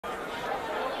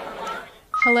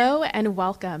Hello and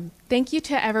welcome. Thank you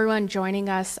to everyone joining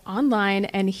us online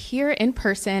and here in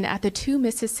person at the two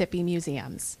Mississippi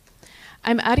museums.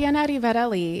 I'm Ariana Rivera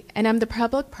Lee, and I'm the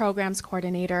Public Programs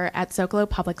Coordinator at Zócalo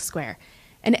Public Square,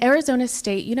 an Arizona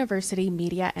State University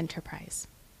media enterprise.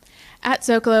 At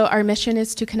Zócalo, our mission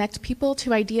is to connect people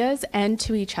to ideas and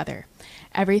to each other.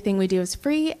 Everything we do is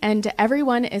free and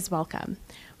everyone is welcome.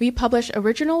 We publish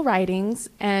original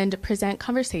writings and present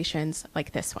conversations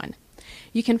like this one.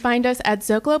 You can find us at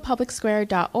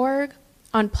zocalopublicsquare.org,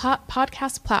 on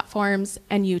podcast platforms,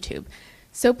 and YouTube.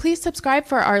 So please subscribe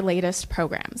for our latest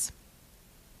programs.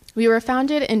 We were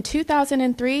founded in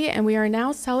 2003, and we are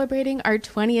now celebrating our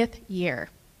 20th year.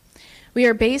 We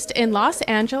are based in Los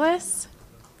Angeles.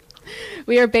 And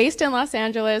we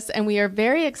are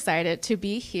very excited to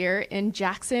be here in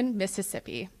Jackson,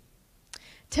 Mississippi.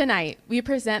 Tonight, we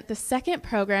present the second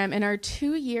program in our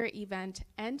 2-year event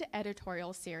and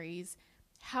editorial series,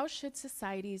 How Should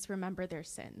Societies Remember Their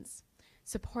Sins?,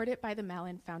 supported by the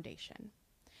Mellon Foundation.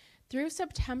 Through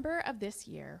September of this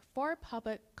year, 4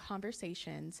 public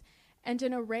conversations and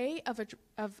an array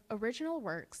of original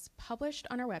works published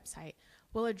on our website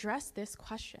will address this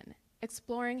question,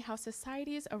 exploring how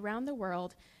societies around the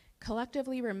world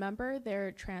collectively remember their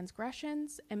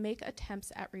transgressions and make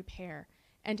attempts at repair,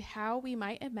 and how we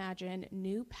might imagine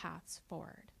new paths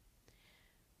forward.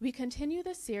 We continue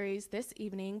the series this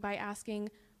evening by asking,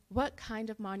 what kind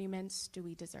of monuments do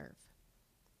we deserve?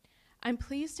 I'm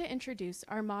pleased to introduce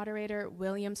our moderator,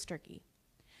 William Sturkey.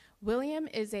 William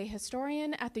is a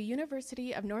historian at the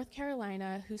University of North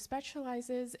Carolina who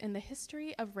specializes in the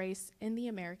history of race in the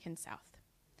American South.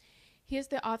 He is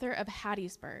the author of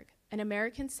Hattiesburg, An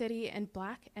American City in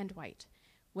Black and White,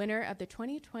 winner of the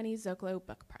 2020 Zócalo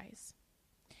Book Prize.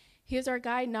 He is our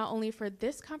guide not only for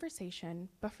this conversation,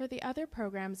 but for the other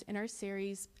programs in our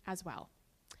series as well.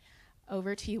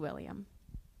 Over to you, William.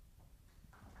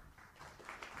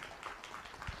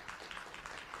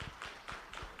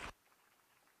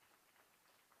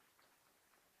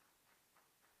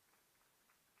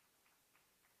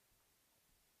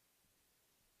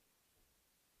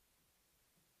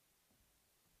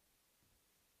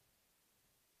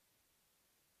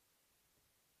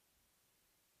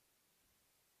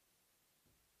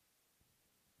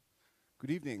 Good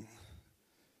evening.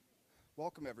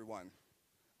 Welcome, everyone.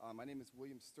 My name is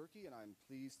William Sturkey, and I'm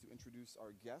pleased to introduce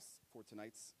our guests for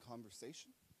tonight's conversation.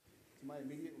 To my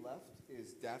immediate left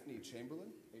is Daphne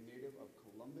Chamberlain, a native of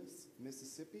Columbus,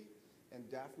 Mississippi, and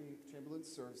Daphne Chamberlain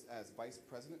serves as Vice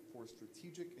President for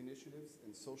Strategic Initiatives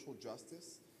and Social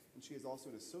Justice, and she is also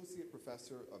an Associate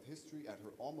Professor of History at her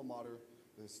alma mater,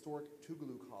 the historic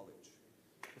Zócalo College.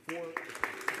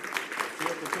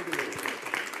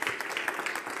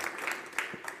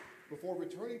 Before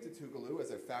returning to Zócalo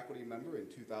as a faculty member in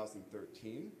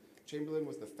 2013, Chamberlain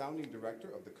was the founding director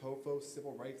of the COFO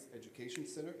Civil Rights Education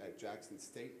Center at Jackson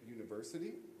State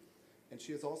University, and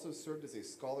she has also served as a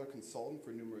scholar consultant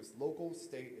for numerous local,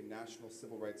 state, and national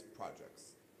civil rights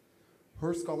projects.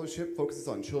 Her scholarship focuses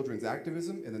on children's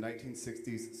activism in the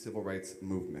 1960s civil rights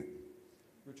movement.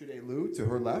 Richard A. Liu, to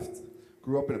her left,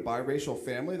 grew up in a biracial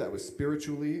family that was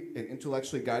spiritually and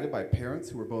intellectually guided by parents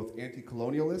who were both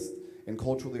anti-colonialist and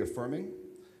culturally affirming.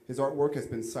 His artwork has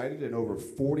been cited in over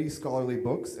 40 scholarly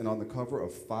books and on the cover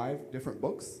of 5 different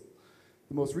books,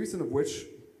 the most recent of which,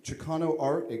 Chicano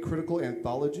Art, a Critical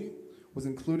Anthology, was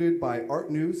included by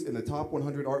Art News in the top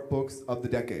 100 art books of the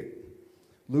decade.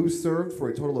 Liu served for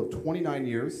a total of 29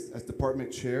 years as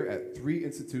department chair at 3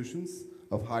 institutions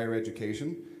of higher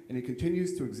education, and he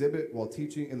continues to exhibit while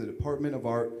teaching in the Department of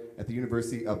Art at the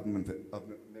University of Memphis.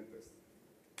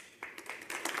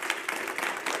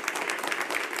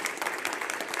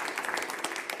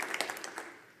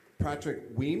 Patrick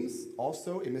Weems,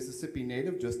 also a Mississippi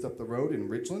native just up the road in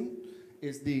Ridgeland,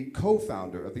 is the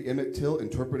co-founder of the Emmett Till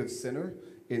Interpretive Center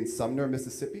in Sumner,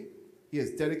 Mississippi. He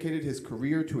has dedicated his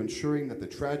career to ensuring that the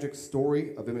tragic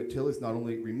story of Emmett Till is not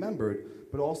only remembered,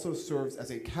 but also serves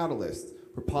as a catalyst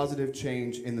for positive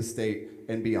change in the state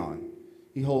and beyond.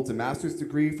 He holds a master's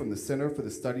degree from the Center for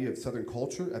the Study of Southern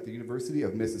Culture at the University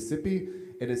of Mississippi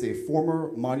and is a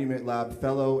former Monument Lab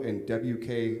Fellow and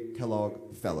W.K.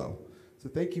 Kellogg Fellow. So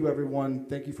thank you, everyone.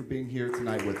 Thank you for being here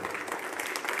tonight with us.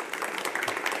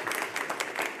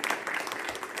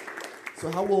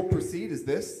 So how we'll proceed is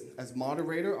this. As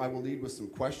moderator, I will lead with some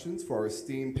questions for our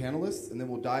esteemed panelists, and then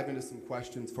we'll dive into some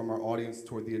questions from our audience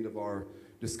toward the end of our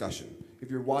discussion. If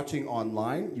you're watching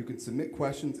online, you can submit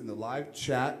questions in the live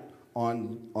chat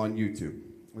on YouTube.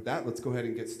 With that, let's go ahead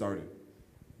and get started.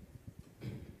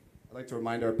 I'd like to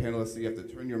remind our panelists that you have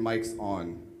to turn your mics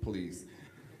on, please,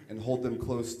 and hold them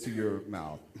close to your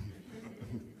mouth.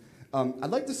 I'd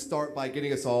like to start by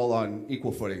getting us all on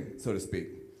equal footing, so to speak.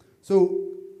 So,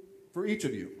 for each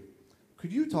of you,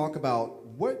 could you talk about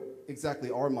what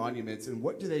exactly are monuments and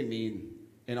what do they mean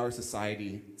in our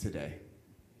society today?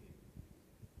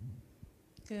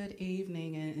 Good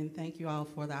evening, and thank you all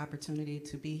for the opportunity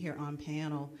to be here on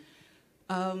panel.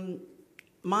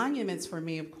 Monuments for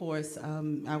me, of course,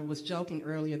 I was joking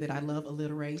earlier that I love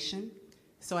alliteration.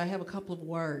 So I have a couple of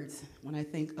words when I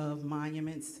think of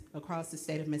monuments across the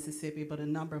state of Mississippi, but a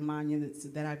number of monuments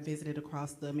that I've visited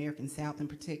across the American South in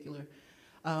particular.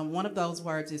 One of those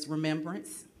words is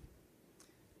remembrance,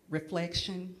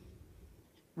 reflection,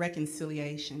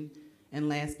 reconciliation, and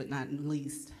last but not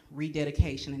least,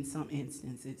 rededication in some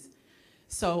instances.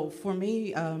 So for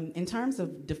me, in terms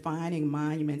of defining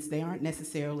monuments, they aren't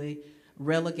necessarily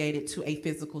relegated to a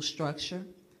physical structure,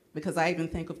 because I even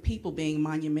think of people being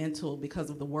monumental because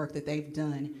of the work that they've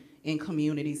done in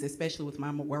communities, especially with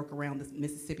my work around the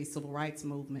Mississippi Civil Rights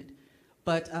Movement.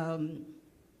 But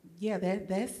yeah,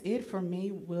 that's it for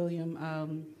me,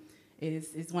 William.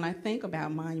 Is when I think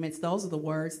about monuments, those are the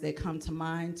words that come to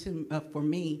mind for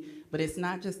me, but it's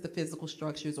not just the physical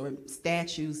structures or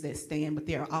statues that stand, but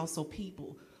there are also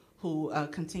people who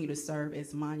continue to serve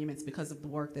as monuments because of the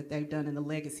work that they've done and the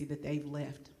legacy that they've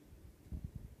left.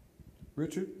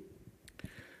 Richard?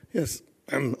 Yes,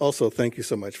 also thank you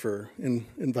so much for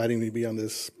inviting me to be on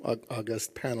this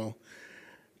august panel.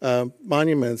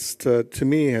 Monuments to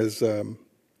me is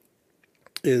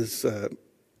a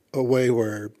way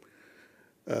where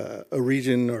a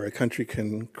region or a country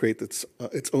can create its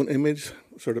own image,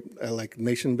 sort of like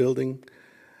nation building,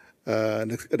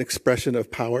 an expression of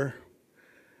power,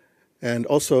 and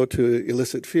also to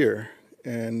elicit fear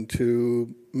and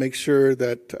to make sure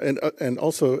that, and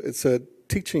also it's a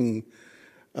teaching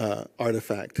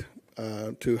artifact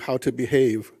to how to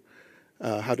behave,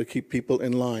 how to keep people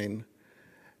in line,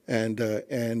 and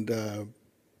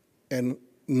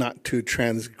not to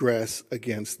transgress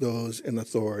against those in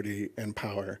authority and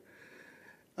power.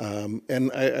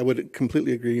 And I would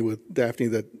completely agree with Daphne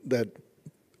that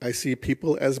I see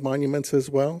people as monuments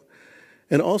as well.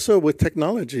 And also with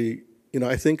technology,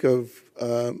 I think of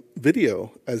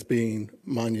video as being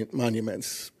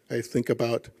monuments. I think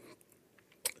about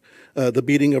the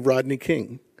beating of Rodney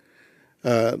King.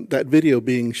 That video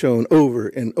being shown over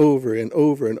and over and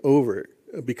over and over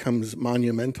becomes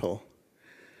monumental.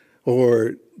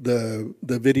 Or the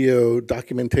video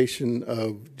documentation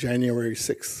of January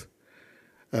 6th,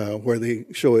 where they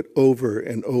show it over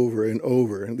and over and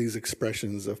over, and these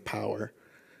expressions of power.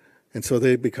 And so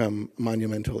they become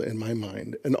monumental in my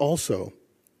mind. And also,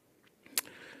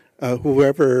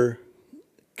 whoever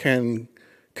can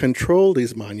control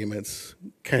these monuments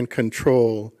can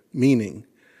control meaning,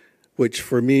 which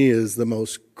for me is the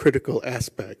most critical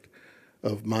aspect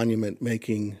of monument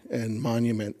making and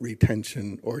monument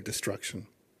retention or destruction.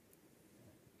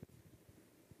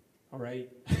 All right.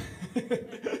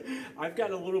 I've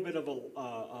got a little bit of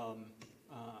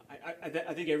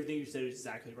I think everything you said is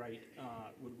exactly right.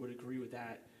 Would agree with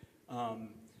that.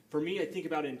 For me, I think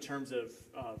about it in terms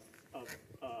of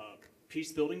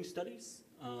peace building studies,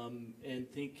 and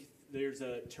think there's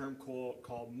a term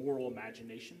called moral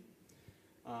imagination.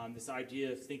 This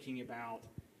idea of thinking about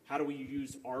how do we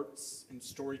use arts and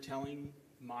storytelling,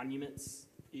 monuments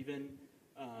even,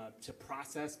 to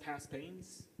process past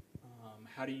pains?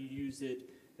 How do you use it?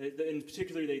 In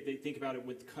particular, they think about it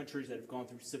with countries that have gone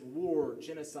through civil war or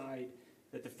genocide,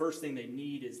 that the first thing they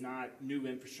need is not new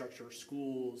infrastructure or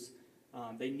schools.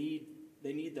 They need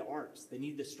the arts. They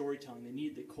need the storytelling. They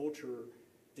need the culture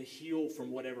to heal from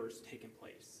whatever has taken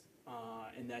place.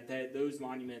 And that those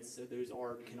monuments, those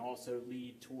art can also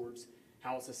lead towards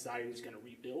how a society is going to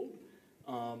rebuild.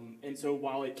 And so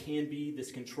while it can be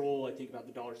this control, I think about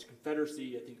the Dollars to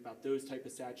Confederacy, I think about those type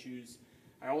of statues,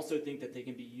 I also think that they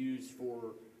can be used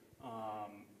for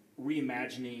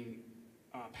reimagining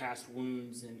past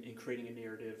wounds and creating a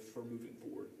narrative for moving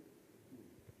forward.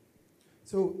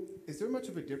 So is there much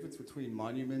of a difference between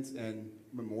monuments and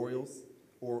memorials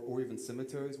or even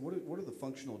cemeteries? What are the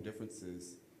functional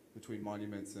differences between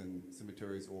monuments and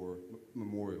cemeteries or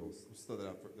memorials? Just throw that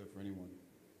out there for anyone.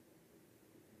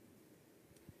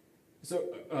 So,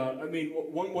 I mean,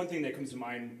 one thing that comes to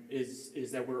mind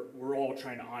is that we're all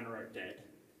trying to honor our dead.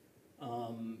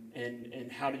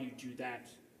 And how do you do that?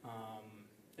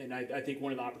 And I think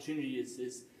one of the opportunities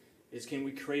is can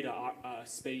we create a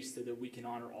space so that we can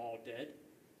honor all dead,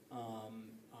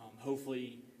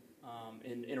 hopefully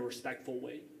in a respectful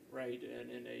way, right?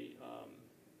 And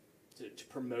to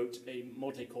promote a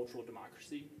multicultural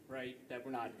democracy, right? That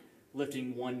we're not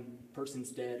lifting one person's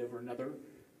dead over another,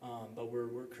 but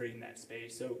we're creating that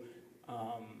space. So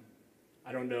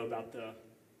I don't know about the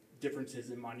differences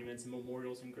in monuments and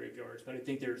memorials and graveyards, but I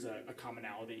think there's a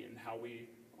commonality in how we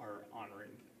are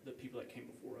honoring the people that came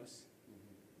before us.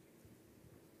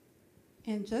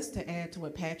 And just to add to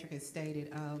what Patrick has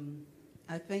stated,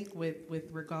 I think with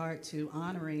regard to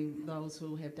honoring those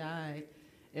who have died,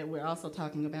 we're also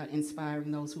talking about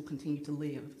inspiring those who continue to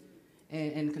live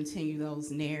and continue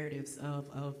those narratives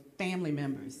of family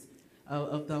members,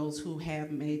 of those who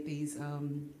have made these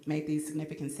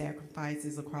significant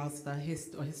sacrifices across the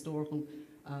historical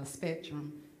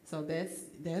spectrum. So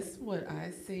that's what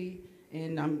I see.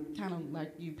 And I'm kind of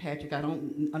like you, Patrick. I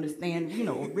don't understand,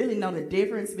 really know the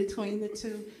difference between the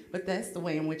two, but that's the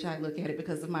way in which I look at it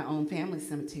because of my own family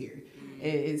cemetery.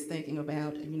 Is thinking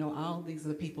about, all these are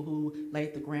the people who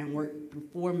laid the groundwork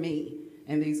before me,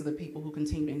 and these are the people who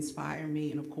continue to inspire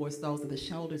me, and of course, those are the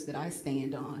shoulders that I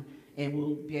stand on, and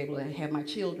will be able to have my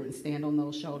children stand on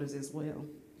those shoulders as well.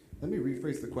 Let me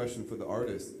rephrase the question for the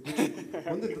artist.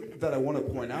 One that I want to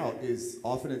point out is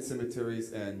often in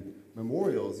cemeteries and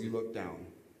memorials, you look down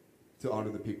to honor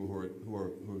the people who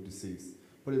are deceased.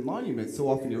 But in monuments, so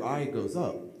often your eye goes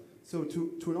up. So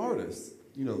to an artist,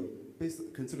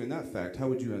 based, considering that fact, how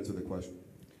would you answer the question?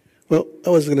 Well, I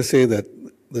was going to say that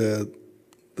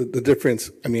the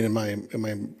difference, in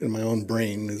my own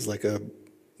brain is like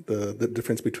the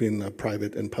difference between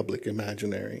private and public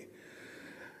imaginary,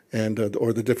 and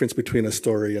or the difference between a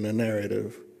story and a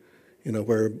narrative,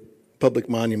 where public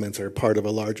monuments are part of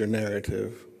a larger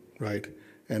narrative, right?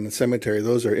 And the cemetery,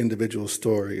 those are individual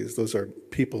stories. Those are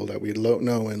people that we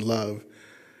know and love,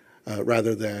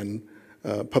 rather than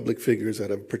public figures that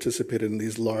have participated in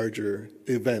these larger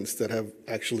events that have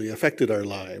actually affected our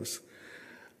lives.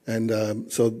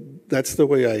 And so that's the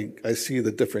way I see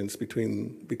the difference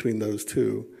between those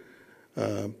two,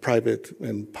 private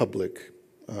and public,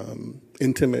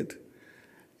 intimate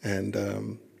and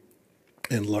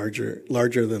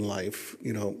larger than life,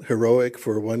 heroic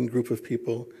for one group of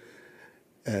people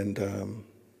and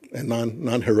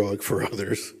non-heroic for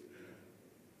others.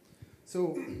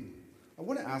 So I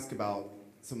want to ask about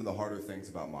some of the harder things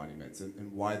about monuments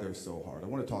and why they're so hard. I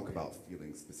want to talk about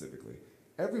feelings specifically.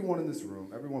 Everyone in this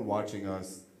room, everyone watching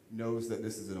us, knows that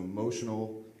this is an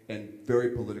emotional and very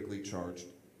politically charged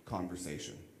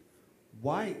conversation.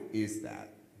 Why is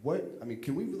that?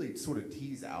 Can we really sort of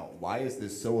tease out why is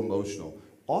this so emotional?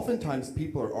 Oftentimes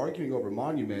people are arguing over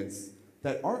monuments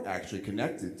that aren't actually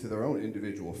connected to their own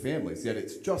individual families, yet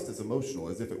it's just as emotional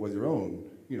as if it was your own,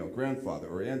 grandfather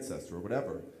or ancestor or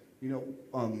whatever. If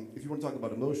you want to talk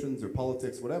about emotions or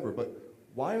politics, whatever, but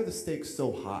why are the stakes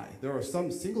so high? There are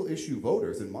some single issue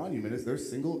voters, and monument is their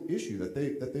single issue that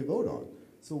they vote on.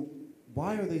 So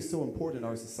why are they so important in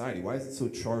our society? Why is it so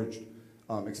charged,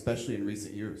 especially in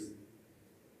recent years?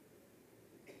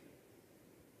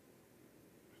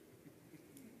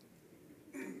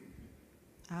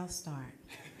 I'll start.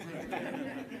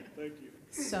 Thank you.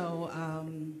 So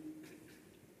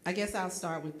I guess I'll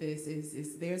start with this,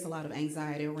 is there's a lot of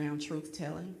anxiety around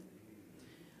truth-telling.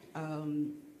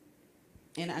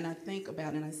 And I think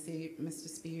about, and I see Mr.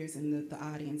 Spears in the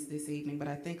audience this evening, but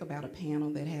I think about a panel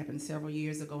that happened several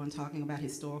years ago and talking about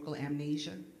historical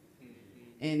amnesia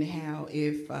and how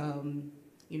if,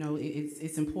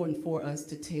 it's important for us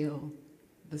to tell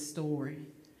the story.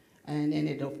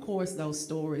 And of course, those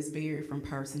stories vary from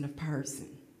person to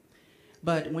person.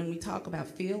 But when we talk about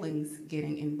feelings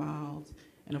getting involved,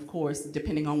 and of course,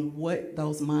 depending on what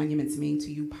those monuments mean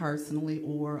to you personally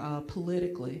or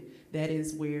politically, that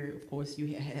is where, of course,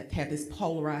 you have this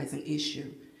polarizing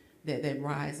issue that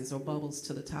rises or bubbles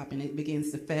to the top, and it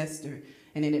begins to fester,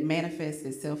 and then it manifests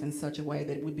itself in such a way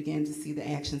that we begin to see the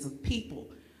actions of people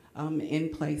in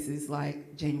places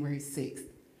like January 6th.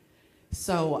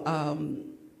 So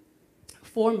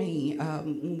for me,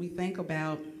 when we think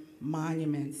about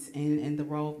monuments and the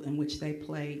role in which they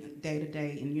play day to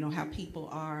day, and how people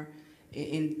are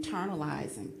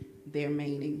internalizing their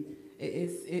meaning,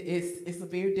 it's a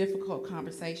very difficult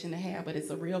conversation to have, but it's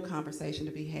a real conversation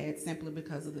to be had simply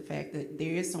because of the fact that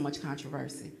there is so much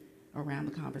controversy around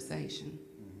the conversation.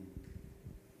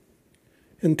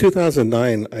 In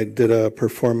 2009, I did a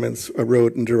performance, I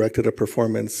wrote and directed a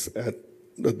performance at,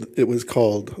 it was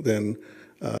called then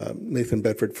Nathan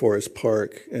Bedford Forest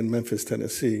Park in Memphis,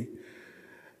 Tennessee.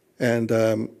 And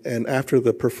after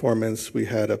the performance, we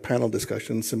had a panel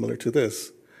discussion similar to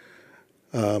this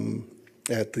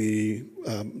at the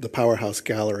Powerhouse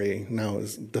Gallery, now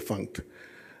is defunct.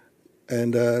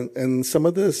 And some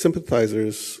of the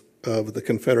sympathizers of the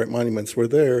Confederate monuments were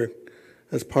there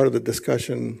as part of the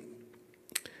discussion.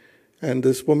 And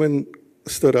this woman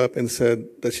stood up and said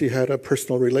that she had a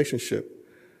personal relationship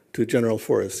to General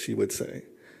Forrest, she would say,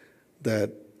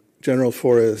 that General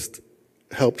Forrest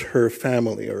helped her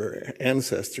family or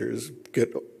ancestors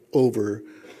get over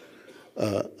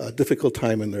a difficult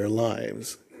time in their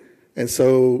lives. And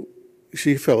so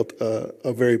she felt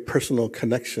a very personal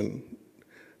connection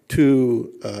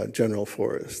to General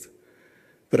Forrest.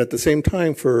 But at the same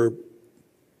time, for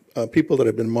people that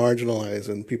have been marginalized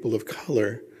and people of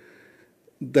color,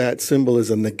 that symbol is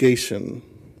a negation,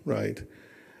 right?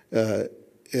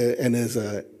 It's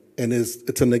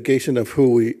a negation of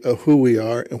who we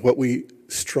are and what we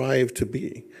strive to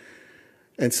be.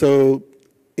 And so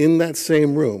in that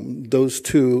same room, those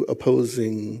two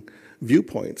opposing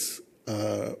viewpoints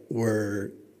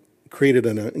were created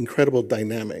an incredible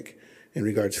dynamic in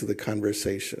regards to the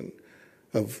conversation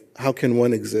of how can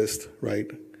one exist, right,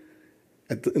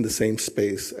 in the same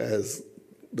space as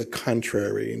the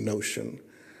contrary notion.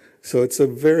 So it's a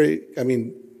very, I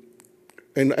mean,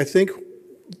 and I think,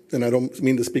 and I don't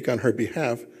mean to speak on her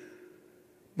behalf,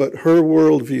 but her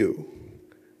worldview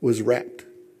was wrapped.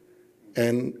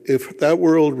 And if that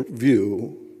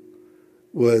worldview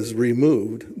was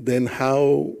removed, then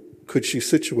how could she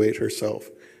situate herself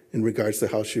in regards to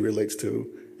how she relates to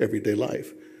everyday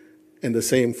life? And the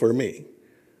same for me.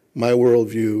 My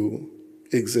worldview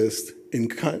exists in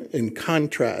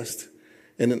contrast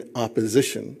and in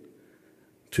opposition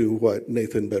to what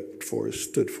Nathan Bedford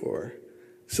stood for.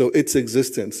 So its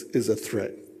existence is a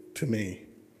threat to me.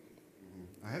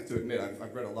 I have to admit,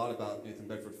 I've read a lot about Nathan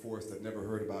Bedford Forrest. I've never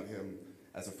heard about him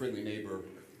as a friendly neighbor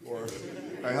or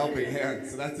a helping hand,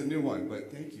 so that's a new one,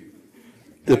 but thank you.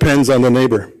 Depends on the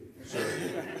neighbor. Sure.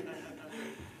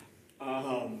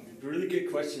 Really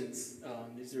good questions.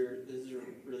 These are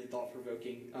really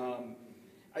thought-provoking.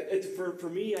 For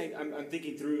me, I'm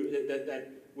thinking through that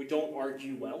we don't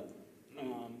argue well.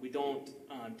 We don't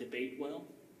debate well.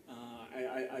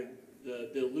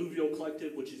 The Alluvial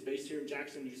Collective, which is based here in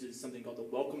Jackson, uses something called the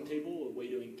welcome table, a way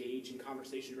to engage in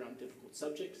conversation around difficult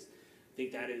subjects. I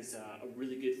think that is a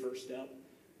really good first step.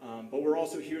 But we're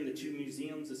also here in the two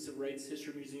museums, the Civil Rights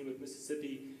History Museum of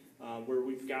Mississippi, where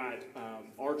we've got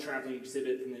our traveling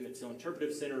exhibit from the Emmett Till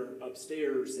Interpretive Center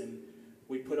upstairs, and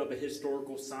we put up a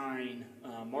historical sign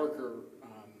marker,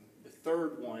 the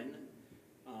third one,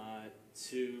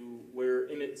 to where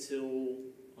Emmett Till,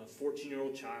 a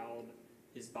 14-year-old child,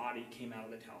 his body came out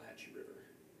of the Tallahatchie River.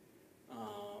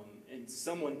 And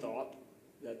someone thought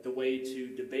that the way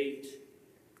to debate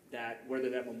that whether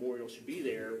that memorial should be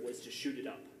there was to shoot it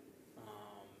up.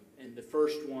 And the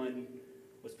first one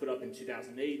was put up in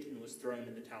 2008 and was thrown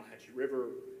in the Tallahatchie River.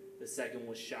 The second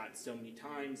was shot so many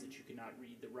times that you could not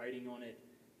read the writing on it.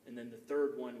 And then the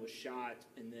third one was shot,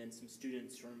 and then some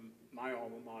students from my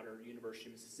alma mater, University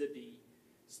of Mississippi,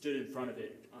 stood in front of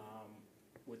it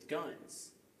with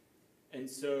guns. And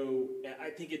so I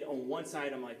think on one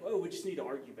side I'm like, oh, we just need to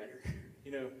argue better,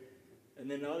 you know.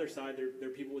 And then the other side, there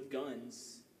are people with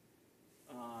guns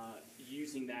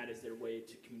using that as their way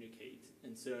to communicate.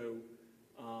 And so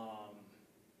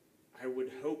I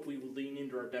would hope we would lean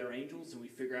into our better angels and we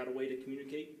figure out a way to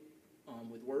communicate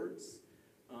with words.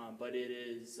 But it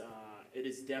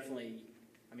is definitely,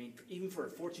 I mean, even for a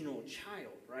 14-year-old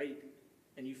child, right?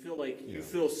 And you feel like you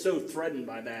feel so threatened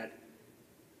by that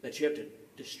you have to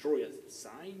destroy a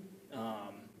sign.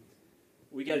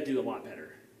 We got to do a lot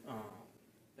better.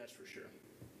 That's for sure.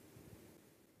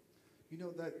 You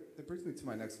know, that brings me to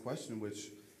my next question,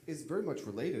 which is very much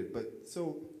related. But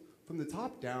so from the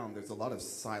top down, there's a lot of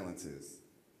silences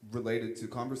related to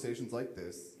conversations like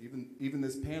this. Even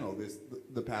this panel,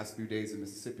 the past few days in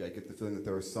Mississippi, I get the feeling that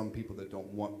there are some people that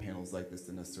don't want panels like this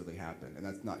to necessarily happen. And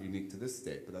that's not unique to this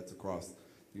state, but that's across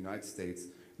the United States.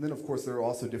 And then, of course, there are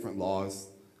also different laws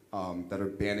that are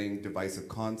banning divisive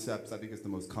concepts, I think is the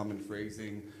most common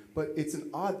phrasing. But it's an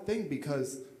odd thing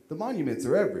because the monuments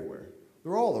are everywhere.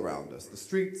 They're all around us. The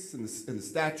streets and the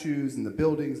statues and the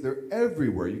buildings, they're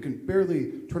everywhere. You can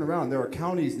barely turn around. There are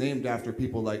counties named after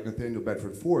people like Nathaniel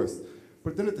Bedford Forrest.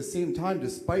 But then at the same time,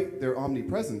 despite their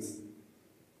omnipresence,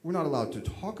 we're not allowed to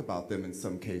talk about them in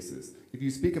some cases. If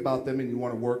you speak about them and you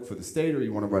want to work for the state or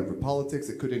you want to run for politics,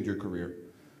 it could end your career.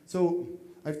 So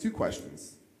I have two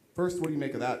questions. First, what do you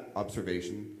make of that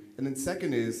observation? And then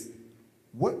second is,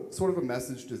 what sort of a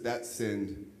message does that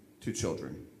send to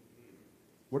children?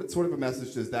 What sort of a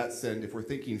message does that send if we're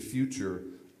thinking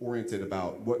future-oriented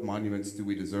about what monuments do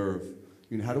we deserve?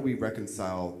 You know, how do we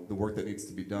reconcile the work that needs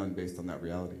to be done based on that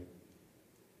reality?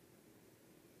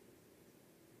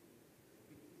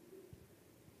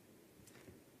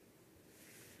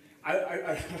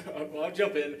 I'll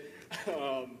jump in.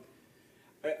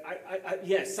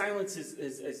 Yeah, silence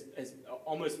has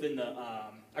almost been the.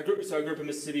 I grew up in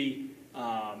Mississippi,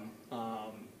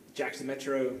 Jackson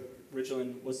Metro.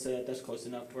 Richland was said. That's close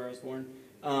enough to where I was born.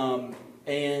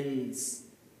 And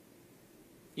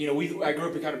you know, I grew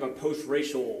up in kind of a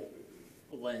post-racial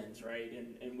lens, right?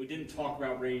 And we didn't talk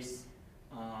about race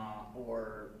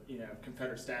or, you know,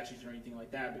 Confederate statues or anything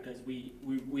like that because we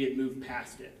had moved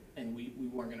past it and we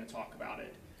weren't going to talk about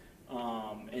it.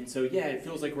 And so, yeah, it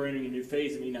feels like we're entering a new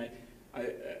phase. I mean, I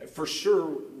for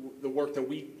sure, the work that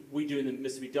we do in the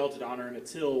Mississippi Delta to honor Emmett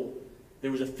Till,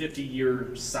 there was a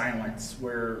 50-year silence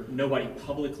where nobody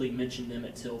publicly mentioned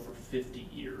Emmett Till for 50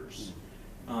 years.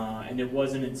 And it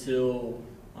wasn't until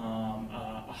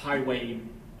a highway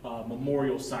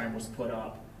memorial sign was put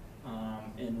up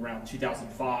in around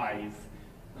 2005,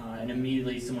 and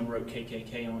immediately someone wrote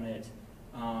KKK on it.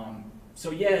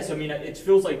 So yes, I mean, it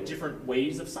feels like different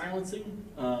ways of silencing.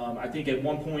 I think at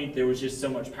one point there was just so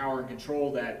much power and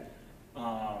control that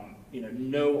you know,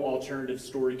 no alternative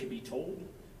story could be told.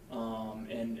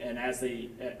 And as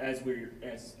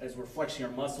we're flexing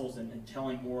our muscles and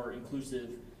telling more inclusive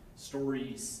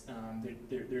stories,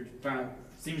 there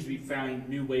seems to be finding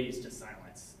new ways to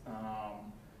silence.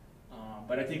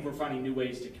 But I think we're finding new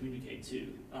ways to communicate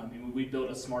too. I mean, we built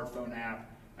a smartphone app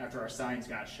after our signs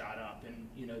got shot up, and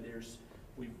you know,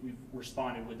 we've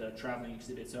responded with a traveling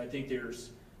exhibit. So I think there's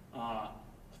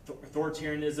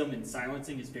authoritarianism and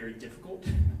silencing is very difficult,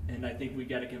 and I think we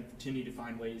got to continue to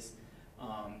find ways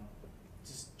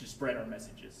to spread our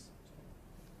messages.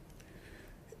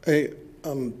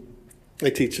 I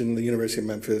teach in the University of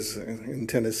Memphis in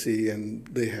Tennessee, and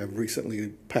they have recently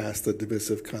passed the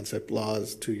divisive concept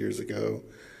laws 2 years ago,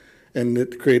 and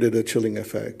it created a chilling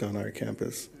effect on our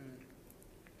campus.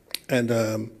 And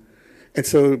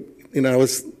so, you know, I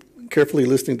was carefully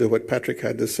listening to what Patrick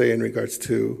had to say in regards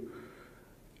to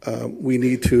we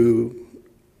need to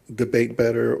debate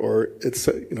better, or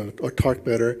or talk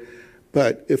better.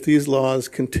 But if these laws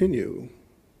continue,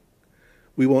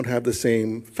 we won't have the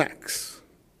same facts.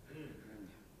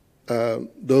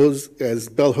 Those, as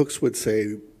bell hooks would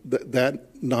say,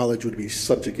 that knowledge would be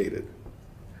subjugated.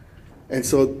 And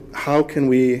so how can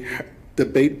we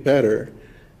debate better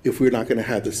if we're not going to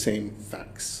have the same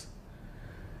facts?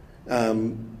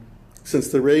 Since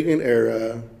the Reagan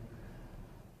era,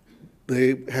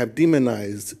 they have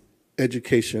demonized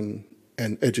education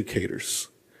and educators.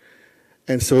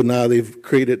 And so now they've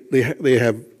created, they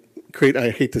have created,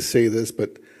 I hate to say this,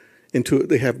 but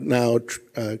they have now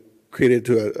created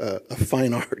to a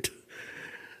fine art.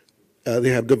 They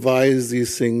have devised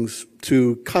these things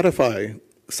to codify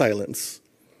silence,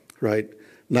 right?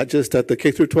 Not just at the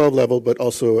K through 12 level, but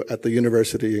also at the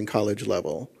university and college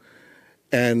level.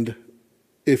 And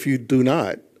if you do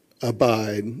not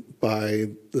abide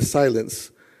by the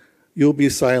silence, you'll be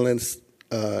silenced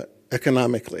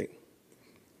economically.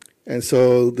 And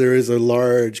so there is a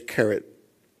large carrot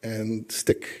and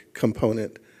stick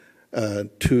component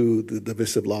to the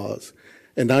divisive laws.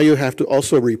 And now you have to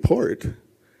also report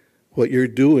what you're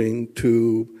doing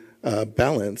to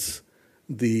balance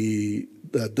the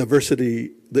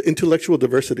diversity, the intellectual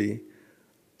diversity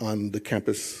on the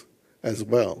campus as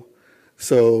well.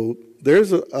 So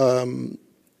there's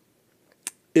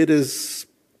it is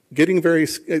getting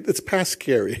it's past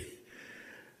scary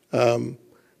in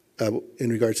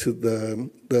regards to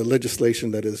the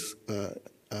legislation that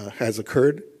has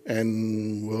occurred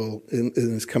and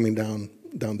is coming down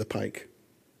the pike.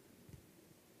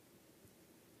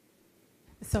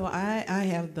 So I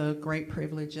have the great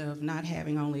privilege of not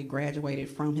having only graduated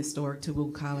from historic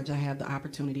Zócalo College, I have the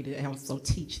opportunity to also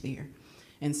teach there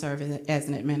and serve as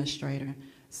an administrator.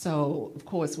 So of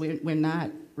course we're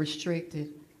not restricted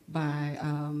by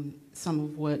some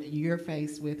of what you're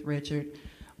faced with, Richard.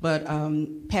 But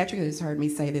Patrick has heard me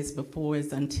say this before,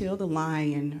 is until the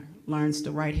lion learns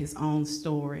to write his own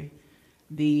story,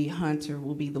 the hunter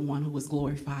will be the one who is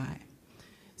glorified.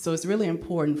 So it's really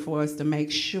important for us to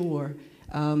make sure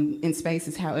in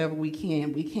spaces, however we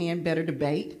can better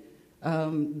debate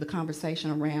the conversation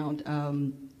around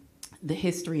the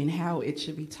history and how it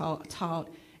should be taught.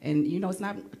 And you know, it's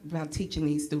not about teaching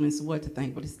these students what to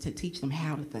think, but it's to teach them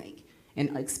how to think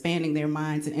and expanding their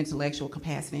minds and intellectual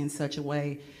capacity in such a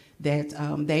way that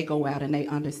they go out and they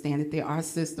understand that there are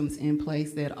systems in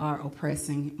place that are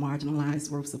oppressing marginalized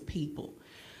groups of people.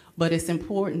 But it's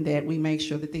important that we make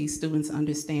sure that these students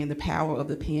understand the power of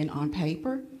the pen on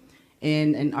paper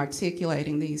and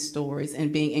articulating these stories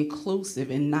and being inclusive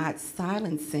and not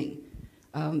silencing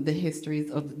the histories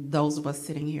of those of us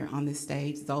sitting here on this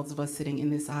stage, those of us sitting in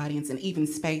this audience, and even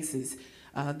spaces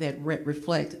that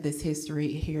reflect this history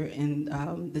here in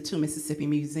the two Mississippi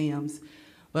museums.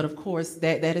 But of course,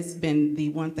 that has been the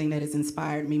one thing that has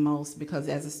inspired me most, because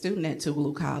as a student at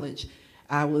Zócalo College,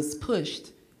 I was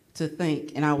pushed to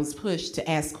think, and I was pushed to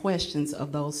ask questions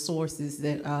of those sources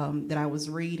that I was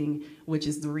reading, which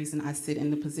is the reason I sit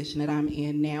in the position that I'm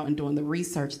in now and doing the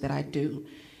research that I do.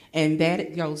 And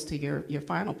that goes to your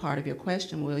final part of your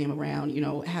question, William, around,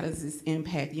 how does this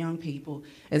impact young people?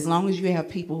 As long as you have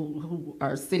people who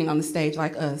are sitting on the stage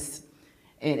like us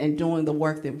and doing the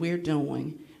work that we're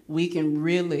doing, we can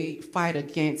really fight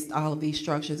against all of these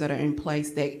structures that are in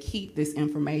place that keep this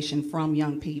information from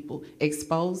young people,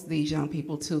 expose these young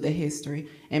people to the history,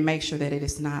 and make sure that it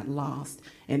is not lost.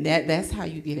 And that's how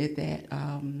you get at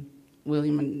that,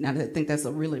 William, and I think that's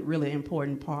a really, really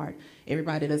important part.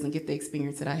 Everybody doesn't get the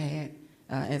experience that I had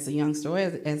as a youngster or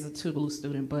as a Tougaloo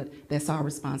student, but that's our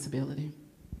responsibility.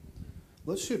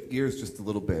 Let's shift gears just a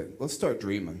little bit. Let's start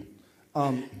dreaming.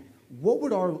 What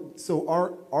would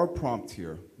our prompt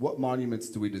here, what monuments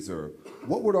do we deserve?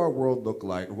 What would our world look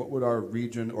like, or what would our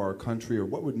region or our country, or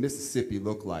what would Mississippi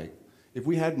look like if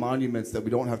we had monuments that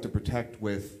we don't have to protect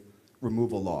with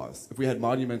removal laws? If we had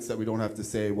monuments that we don't have to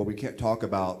say, well, we can't talk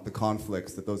about the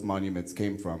conflicts that those monuments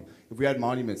came from. If we had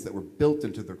monuments that were built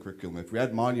into the curriculum, if we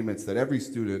had monuments that every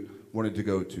student wanted to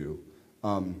go to,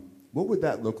 what would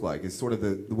that look like? Is sort of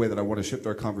the way that I want to shift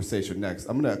our conversation next.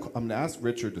 I'm gonna ask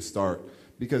Richard to start,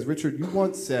 because Richard, you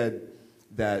once said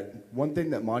that one thing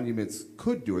that monuments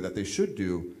could do, or that they should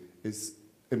do, is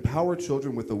empower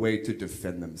children with a way to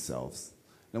defend themselves.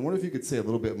 And I wonder if you could say a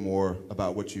little bit more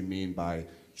about what you mean by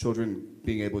children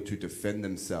being able to defend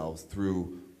themselves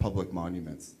through public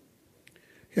monuments.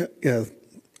 Yeah.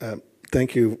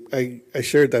 Thank you. I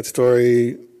shared that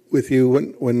story with you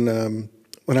when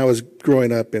I was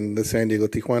growing up in the San Diego,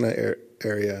 Tijuana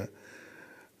area.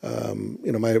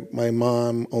 My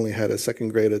mom only had a second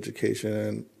grade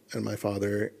education, and my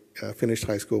father finished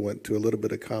high school, went to a little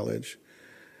bit of college,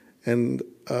 and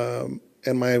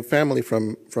my family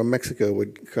from Mexico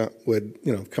would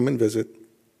come and visit,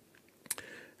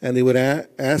 and they would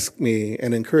ask me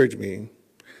and encourage me,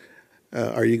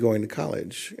 "Are you going to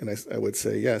college?" And I would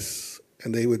say yes,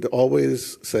 and they would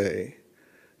always say,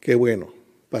 "Qué bueno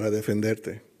para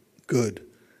defenderte," good,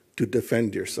 to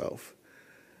defend yourself.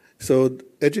 So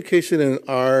education in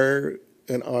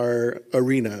our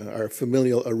arena, our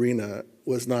familial arena,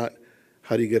 was not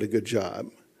how do you get a good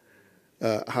job,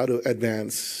 how to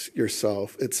advance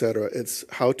yourself, etc. It's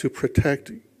how to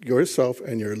protect yourself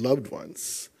and your loved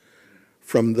ones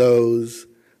from those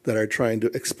that are trying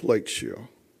to exploit you.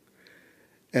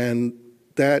 And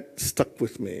that stuck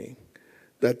with me,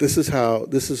 that this is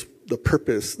the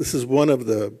purpose, this is one of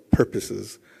the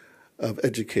purposes of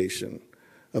education,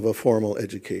 of a formal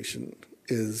education,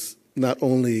 is not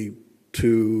only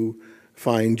to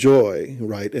find joy,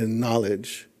 right, in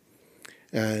knowledge,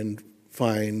 and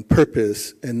find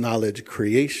purpose in knowledge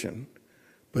creation,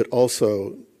 but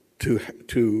also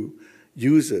to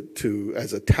use it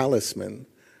as a talisman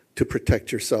to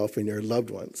protect yourself and your loved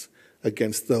ones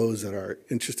against those that are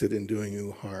interested in doing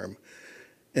you harm.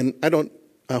 And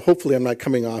hopefully I'm not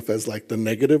coming off as like the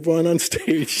negative one on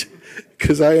stage,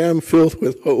 because I am filled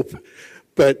with hope.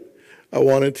 But I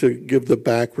wanted to give the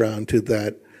background to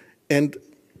that. And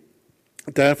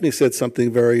Daphne said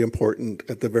something very important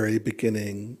at the very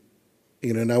beginning,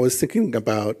 and I was thinking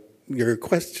about your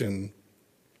question,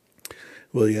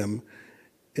 William,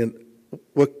 and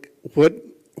what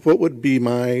would be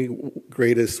my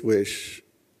greatest wish?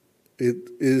 It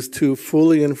is to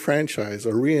fully enfranchise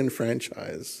or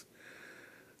re-enfranchise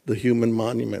the human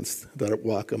monuments that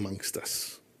walk amongst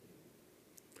us,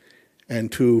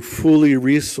 and to fully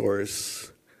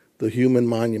resource the human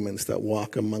monuments that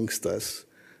walk amongst us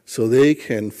so they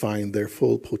can find their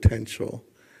full potential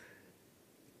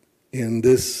in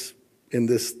this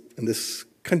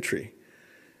country.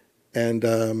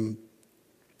 And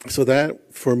so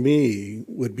that, for me,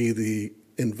 would be the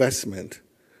investment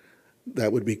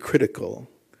that would be critical.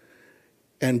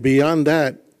 And beyond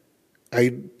that,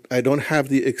 I don't have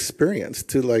the experience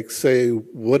to say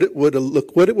what it would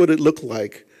look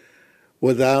like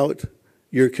without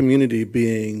your community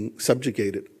being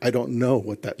subjugated. I don't know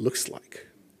what that looks like.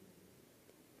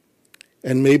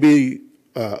 And maybe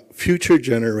future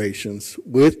generations,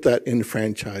 with that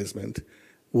enfranchisement,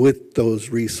 with those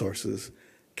resources,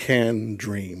 can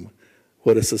dream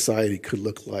what a society could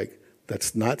look like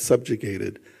that's not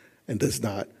subjugated and does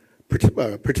not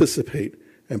participate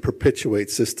and perpetuate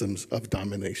systems of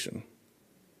domination.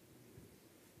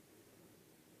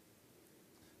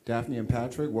 Daphne and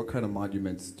Patrick, what kind of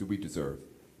monuments do we deserve?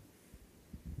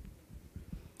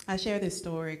 I share this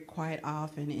story quite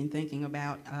often in thinking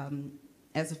about,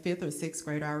 as a 5th or 6th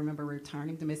grader, I remember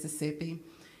returning to Mississippi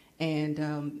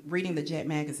and reading the Jet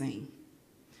magazine.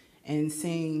 and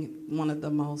seeing one of the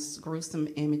most gruesome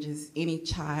images any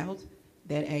child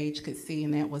that age could see,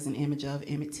 and that was an image of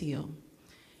Emmett Till.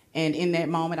 And in that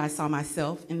moment, I saw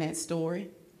myself in that story.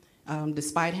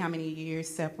 Despite how many years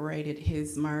separated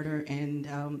his murder and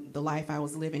the life I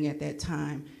was living at that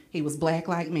time, he was black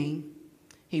like me,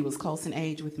 he was close in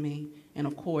age with me, and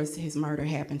of course, his murder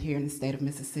happened here in the state of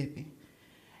Mississippi.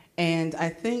 And I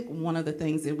think one of the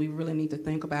things that we really need to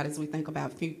think about as we think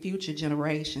about future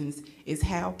generations is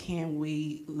how can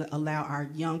we allow our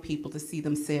young people to see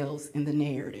themselves in the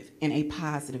narrative in a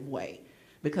positive way?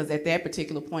 Because at that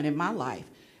particular point in my life,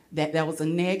 that was a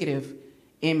negative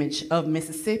image of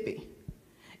Mississippi.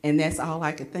 And that's all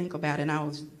I could think about. And I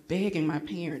was begging my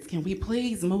parents, can we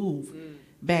please move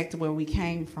back to where we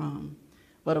came from?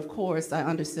 But of course, I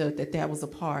understood that that was a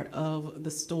part of the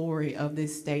story of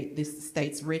this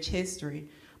state's rich history.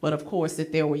 But of course,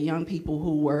 that there were young people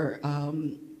who were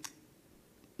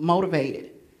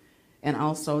motivated, and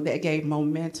also that gave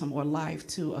momentum or life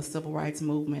to a civil rights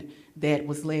movement that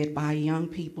was led by young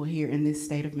people here in this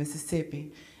state of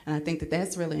Mississippi. And I think that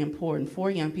that's really important for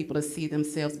young people to see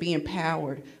themselves, be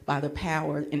empowered by the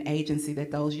power and agency that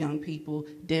those young people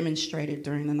demonstrated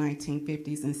during the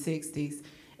 1950s and 60s.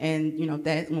 And you know,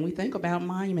 that when we think about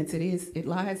monuments, it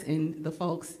lies in the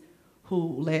folks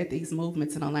who led these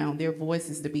movements and allowed their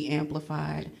voices to be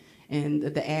amplified, and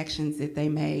the actions that they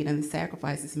made and the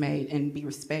sacrifices made, and be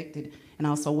respected and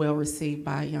also well received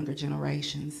by younger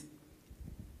generations.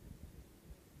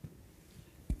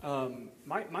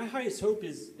 My highest hope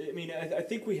is, I mean, I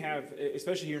think we have,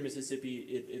 especially here in Mississippi,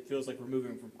 it feels like we're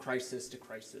moving from crisis to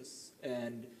crisis.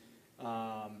 And,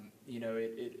 you know,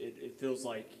 it feels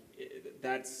like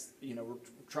that's, you know, we're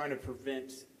trying to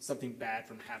prevent something bad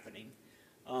from happening.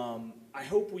 I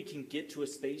hope we can get to a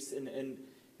space, and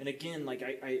again, like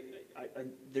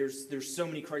there's so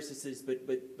many crises,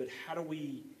 but how do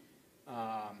we,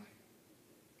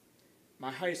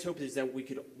 my highest hope is that we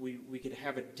could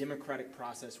have a democratic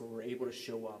process where we're able to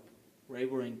show up, we're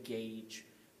able to engage,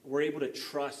 we're able to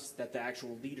trust that the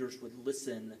actual leaders would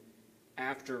listen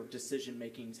after decision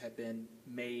makings have been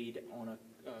made on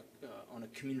a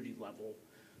community level,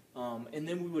 and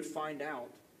then we would find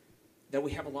out that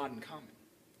we have a lot in common.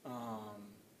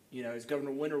 You know, as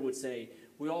Governor Winter would say,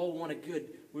 we all want a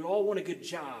good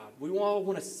job, we all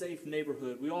want a safe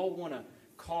neighborhood, we all want a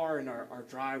car in our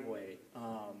driveway.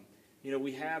 You know,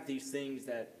 we have these things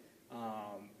that,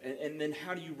 and then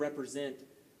how do you represent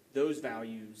those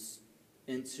values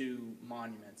into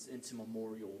monuments, into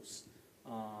memorials?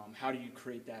 How do you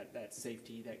create that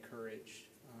safety, that courage?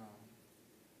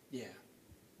 Yeah.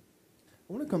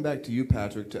 I want to come back to you,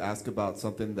 Patrick, to ask about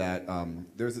something that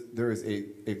there is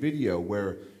a video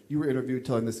where you were interviewed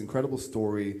telling this incredible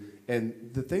story, and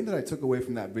the thing that I took away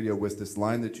from that video was this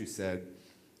line that you said,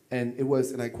 and it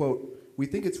was, and I quote, "We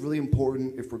think it's really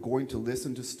important if we're going to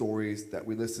listen to stories that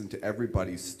we listen to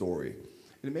everybody's story."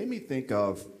 And it made me think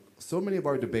of so many of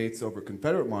our debates over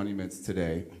Confederate monuments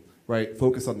today, right,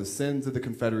 focus on the sins of the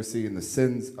Confederacy and the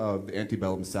sins of the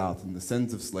antebellum South and the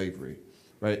sins of slavery,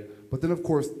 right? But then, of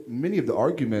course, many of the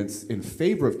arguments in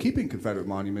favor of keeping Confederate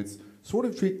monuments sort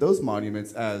of treat those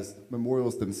monuments as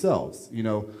memorials themselves. You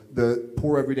know, the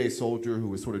poor everyday soldier who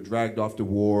was sort of dragged off to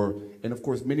war, and of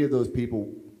course, many of those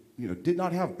people, you know, did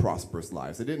not have prosperous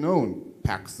lives. They didn't own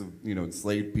packs of, you know,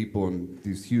 enslaved people and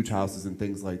these huge houses and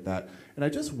things like that. And I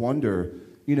just wonder,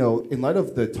 you know, in light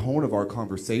of the tone of our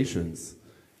conversations,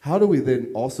 how do we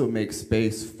then also make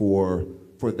space for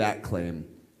that claim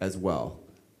as well?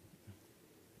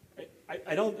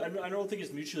 I don't think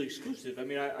it's mutually exclusive. I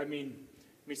mean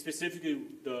specifically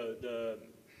I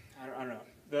don't know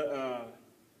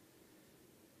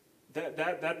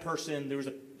that person. There was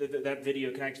that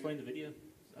video. Can I explain the video?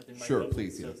 Sure,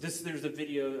 please. So yes. There's a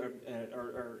video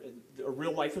or a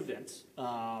real life event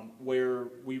where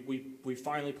we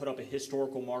finally put up a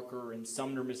historical marker in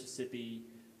Sumner, Mississippi,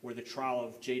 where the trial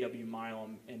of J.W.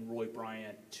 Milam and Roy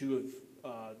Bryant, two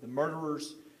of the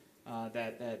murderers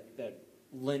that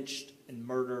lynched and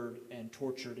murdered and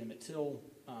tortured Emmett Till,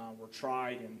 were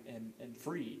tried and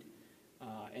freed.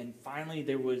 And finally,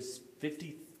 there was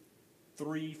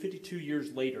 52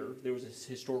 years later, there was a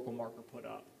historical marker put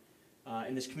up.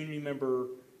 And this community member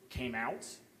came out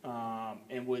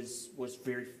and was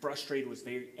very frustrated, was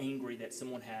very angry that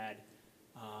someone had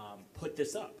put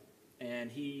this up.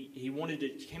 And he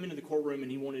came into the courtroom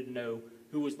and he wanted to know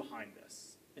who was behind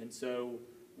this. And so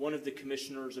one of the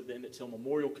commissioners of the Emmett Till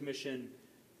Memorial Commission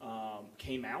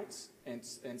came out and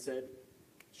said,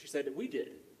 she said that we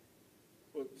did.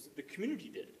 Well, the community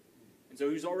did. And so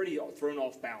he was already thrown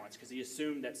off balance because he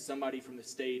assumed that somebody from the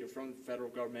state or from the federal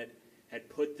government had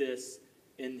put this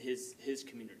in his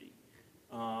community.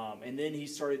 And then he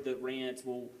started the rant,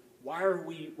 well, why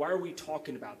are we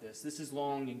talking about this? This is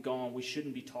long and gone. We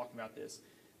shouldn't be talking about this.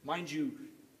 Mind you,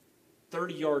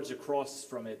 30 yards across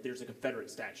from it, there's a Confederate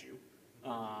statue.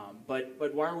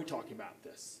 But why are we talking about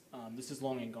this? This is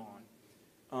long and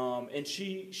gone. And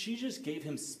she just gave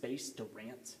him space to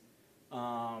rant,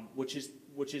 which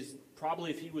is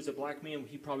probably, if he was a black man,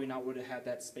 he probably not would have had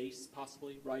that space,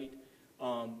 possibly, right?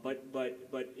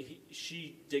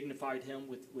 She dignified him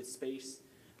with space,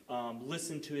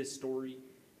 listened to his story,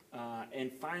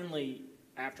 and finally,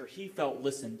 after he felt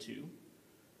listened to,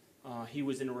 he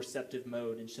was in a receptive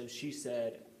mode, and so she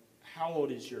said, "How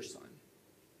old is your son?"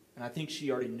 And I think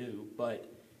she already knew,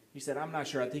 but he said, "I'm not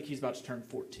sure. I think he's about to turn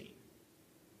 14."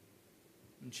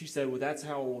 And she said, "Well, that's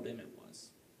how old Emmett was.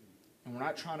 And we're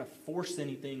not trying to force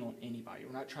anything on anybody.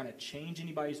 We're not trying to change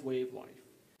anybody's way of life.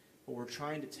 But we're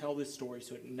trying to tell this story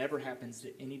so it never happens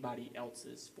to anybody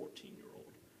else's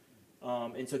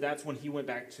 14-year-old. And so that's when he went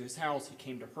back to his house. He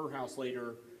came to her house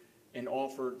later and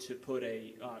offered to put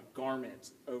a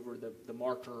garment over the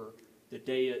marker the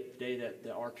day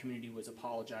that our community was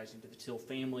apologizing to the Till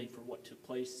family for what took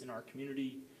place in our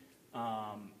community,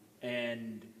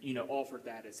 and offered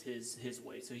that as his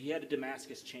way. So he had a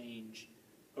Damascus change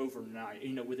overnight,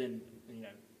 within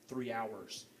 3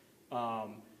 hours.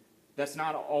 That's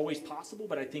not always possible,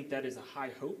 but I think that is a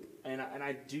high hope, and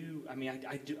I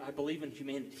believe in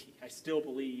humanity. I still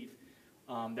believe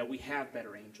that we have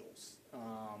better angels,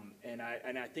 and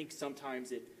I think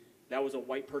sometimes that was a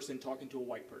white person talking to a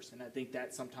white person. I think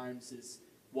that sometimes is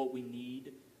what we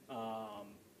need.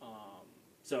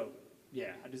 So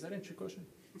yeah, does that answer your question?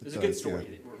 It's a good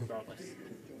story, regardless.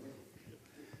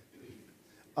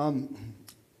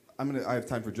 I have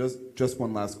time for just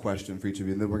one last question for each of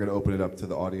you, and then we're going to open it up to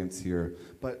the audience here.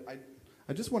 But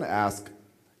I just want to ask,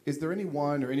 is there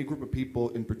anyone or any group of people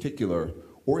in particular,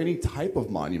 or any type of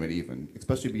monument even,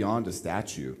 especially beyond a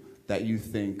statue, that you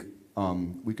think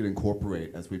we could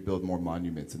incorporate as we build more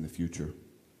monuments in the future?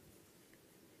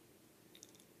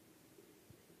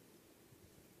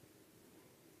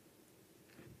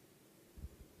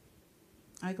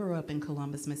 I grew up in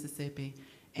Columbus, Mississippi,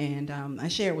 and I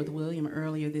shared with William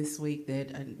earlier this week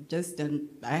that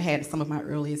I had some of my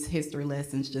earliest history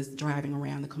lessons just driving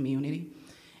around the community,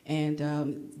 and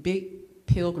big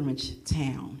pilgrimage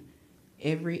town.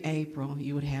 Every April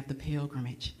you would have the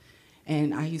pilgrimage,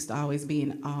 and I used to always be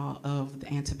in awe of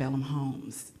the antebellum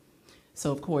homes.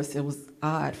 So of course it was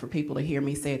odd for people to hear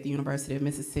me say at the University of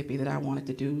Mississippi that I wanted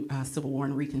to do Civil War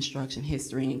and Reconstruction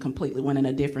history, and completely went in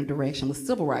a different direction with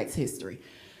civil rights history.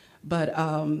 But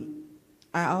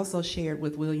I also shared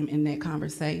with William in that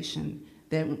conversation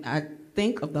that I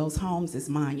think of those homes as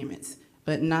monuments,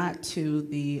 but not to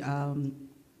the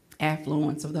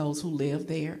affluence of those who live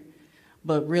there,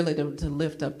 but really to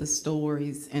lift up the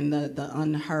stories and the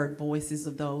unheard voices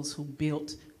of those who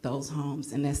built those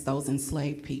homes, and that's those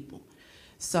enslaved people.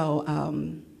 So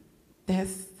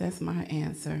that's my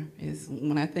answer, is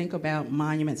when I think about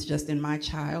monuments just in my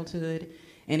childhood,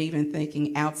 and even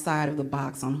thinking outside of the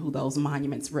box on who those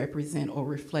monuments represent or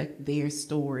reflect their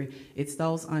story, it's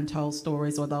those untold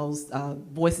stories or those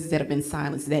voices that have been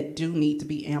silenced that do need to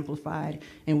be amplified,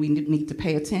 and we need to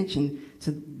pay attention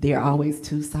to there are always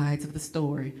two sides of the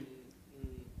story.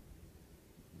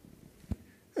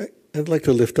 I'd like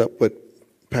to lift up what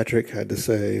Patrick had to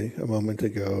say a moment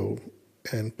ago,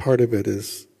 and part of it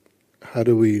is how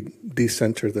do we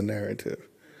decenter the narrative,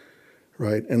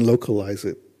 right, and localize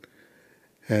it,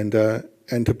 and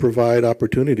to provide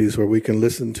opportunities where we can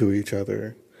listen to each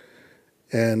other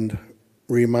and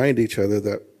remind each other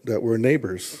that we're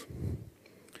neighbors,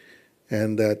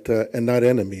 and that and not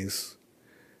enemies,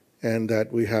 and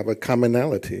that we have a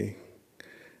commonality,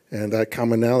 and that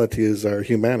commonality is our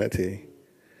humanity.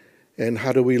 And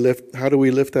how do we lift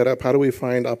that up? How do we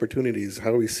find opportunities?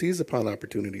 How do we seize upon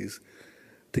opportunities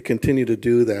to continue to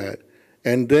do that,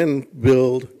 and then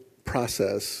build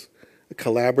process, a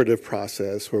collaborative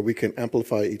process where we can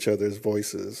amplify each other's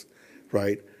voices,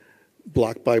 right?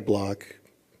 Block by block,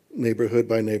 neighborhood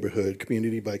by neighborhood,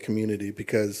 community by community.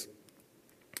 Because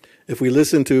if we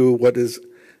listen to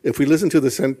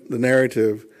the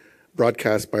narrative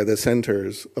broadcast by the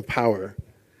centers of power,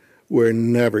 we're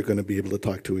never going to be able to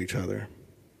talk to each other.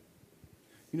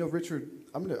 Richard,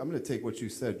 I'm going to take what you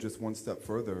said just one step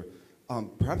further.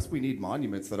 Perhaps we need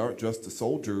monuments that aren't just to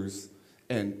soldiers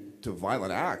and to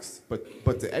violent acts,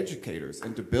 but to educators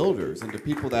and to builders and to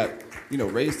people that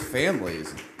raised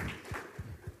families.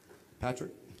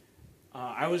 Patrick?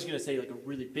 I was going to say like a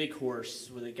really big horse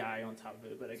with a guy on top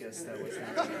of it, but I guess that was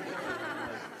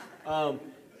not.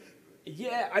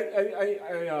 Yeah,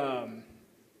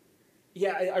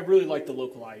 Yeah, I really like the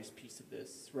localized piece of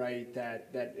this, right?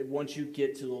 That once you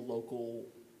get to the local,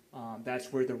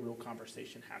 that's where the real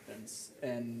conversation happens.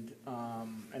 And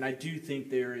I do think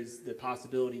there is the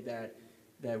possibility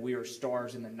that we are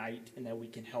stars in the night and that we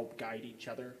can help guide each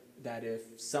other. That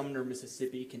if Sumner,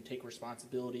 Mississippi can take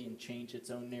responsibility and change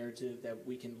its own narrative, that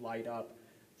we can light up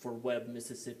for Webb,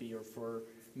 Mississippi, or for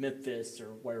Memphis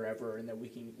or wherever, and that we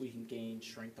can gain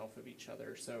strength off of each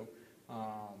other. So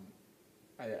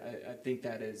I think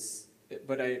that is,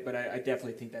 but I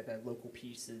definitely think that local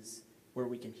piece is where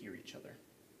we can hear each other.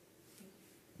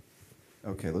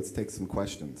 Okay, let's take some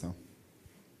questions, huh?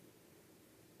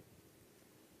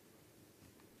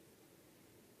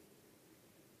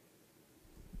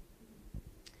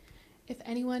 If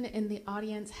anyone in the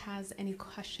audience has any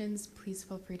questions, please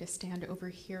feel free to stand over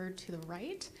here to the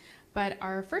right. But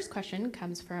our first question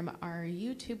comes from our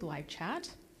YouTube live chat.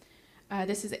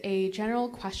 This is a general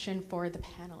question for the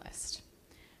panelist.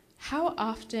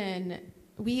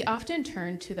 We often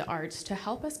turn to the arts to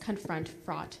help us confront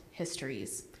fraught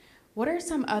histories. What are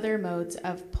some other modes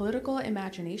of political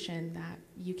imagination that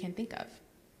you can think of?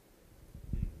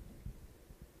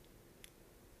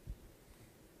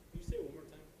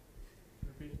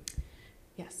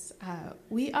 Yes,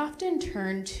 we often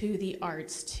turn to the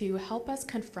arts to help us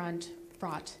confront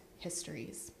fraught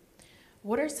histories.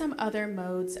 What are some other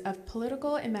modes of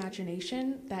political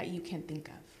imagination that you can think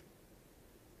of?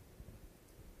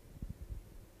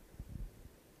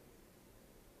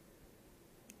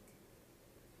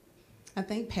 I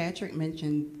think Patrick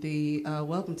mentioned the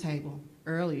welcome table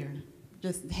earlier.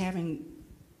 Just having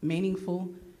meaningful,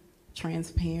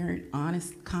 transparent,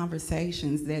 honest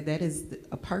conversations, that is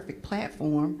a perfect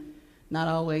platform, not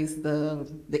always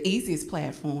the easiest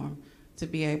platform to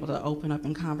be able to open up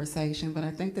in conversation, but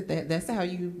I think that's how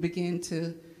you begin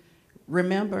to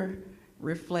remember,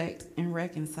 reflect, and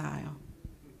reconcile.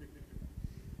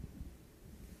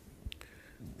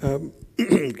 To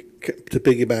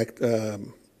piggyback,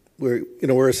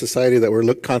 we're a society that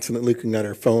we're constantly looking at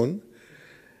our phone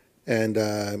and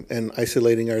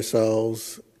isolating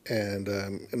ourselves.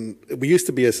 And we used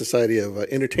to be a society of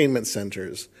entertainment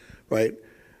centers, right?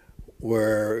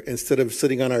 Where instead of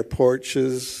sitting on our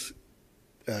porches,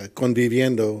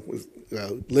 conviviendo,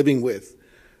 living with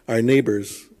our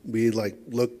neighbors, we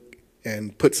look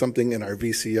and put something in our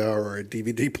VCR or a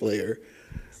DVD player,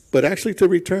 but actually to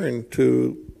return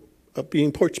to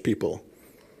being porch people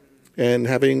and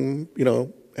having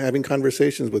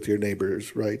conversations with your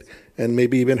neighbors, right? And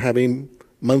maybe even having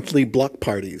monthly block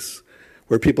parties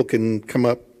where people can come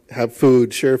up, have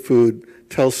food, share food,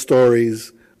 tell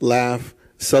stories, laugh,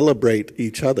 celebrate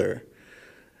each other.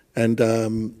 And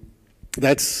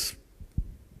that's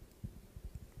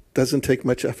doesn't take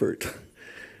much effort.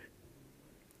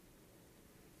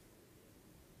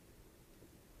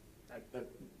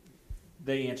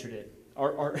 They answered it.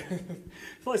 Art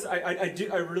plus, I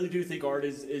really do think art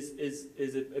is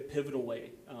a pivotal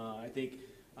way. I think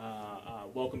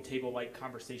welcome table-like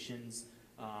conversations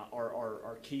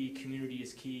are key. Community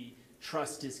is key.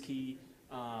 Trust is key.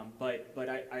 But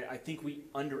I think we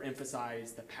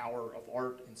underemphasize the power of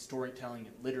art and storytelling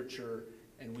and literature,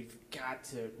 and we've got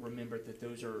to remember that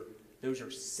those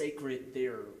are sacred.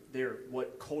 They're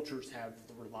what cultures have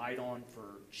relied on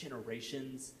for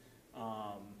generations,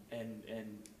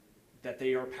 and that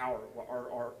they are power.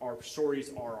 Our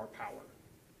stories are our power.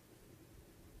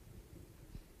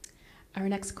 Our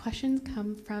next questions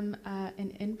come from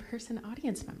an in-person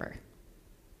audience member.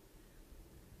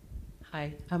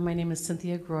 Hi, my name is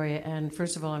Cynthia Groya, and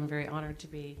first of all, I'm very honored to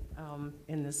be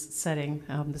in this setting.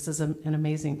 This is an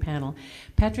amazing panel.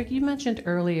 Patrick, you mentioned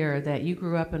earlier that you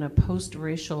grew up in a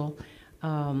post-racial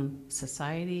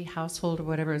society, household, or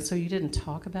whatever, and so you didn't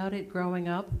talk about it growing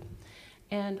up.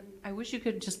 And I wish you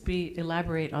could just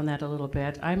elaborate on that a little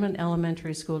bit. I'm an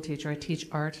elementary school teacher. I teach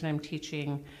art, and I'm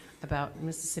teaching about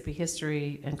Mississippi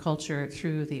history and culture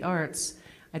through the arts.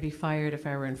 I'd be fired if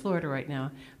I were in Florida right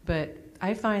now. But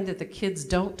I find that the kids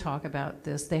don't talk about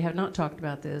this. They have not talked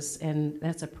about this, and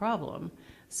that's a problem.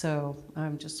 So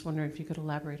I'm just wondering if you could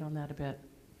elaborate on that a bit.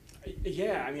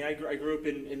 Yeah, I mean, I grew up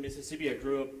in Mississippi. I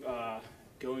grew up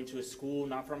going to a school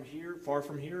not from here, far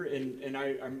from here, and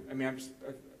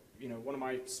one of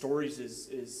my stories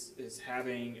is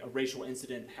having a racial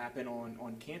incident happen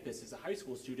on campus as a high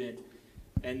school student,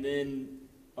 and then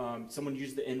someone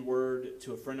used the N-word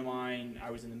to a friend of mine. I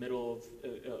was in the middle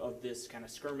of this kind of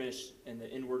skirmish, and the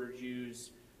N-word was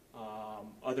used.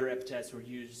 Other epithets were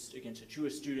used against the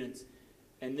Jewish students,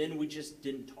 and then we just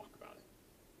didn't talk about it.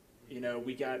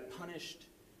 We got punished,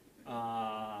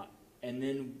 but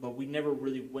we never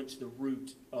really went to the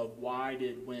root of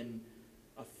when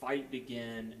a fight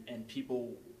began and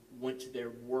people went to their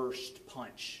worst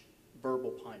punch, verbal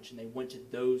punch, and they went to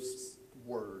those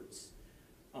words.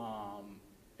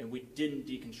 And we didn't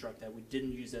deconstruct that. We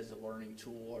didn't use it as a learning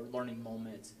tool or learning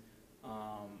moment.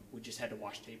 We just had to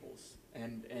wash tables.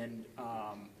 And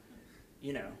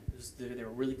you know, they were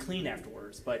really clean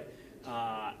afterwards. But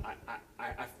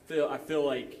I feel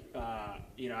like,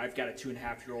 you know, I've got a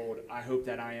 2.5-year-old. I hope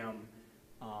that I am,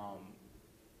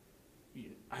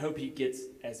 I hope he gets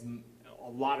a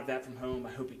lot of that from home.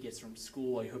 I hope he gets from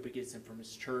school. I hope he gets it from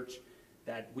his church,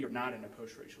 that we are not in a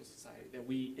post-racial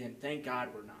society, and thank God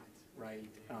we're not, right?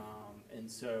 And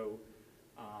so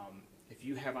if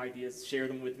you have ideas, share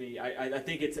them with me. I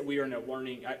think we are in a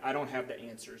learning, I don't have the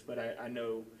answers, but I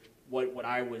know what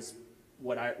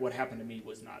happened to me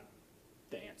was not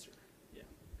the answer. Yeah.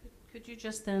 Could you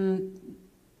just then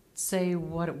say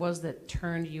what it was that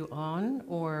turned you on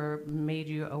or made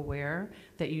you aware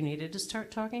that you needed to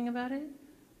start talking about it?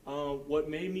 What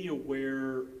made me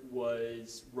aware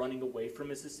was running away from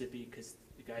Mississippi because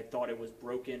I thought it was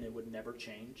broken, it would never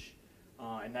change.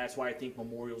 And that's why I think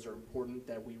memorials are important,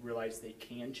 that we realize they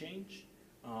can change,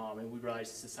 and we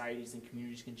realize societies and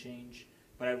communities can change.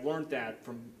 But I learned that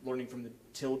from learning from the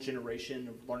Till generation,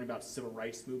 of learning about the civil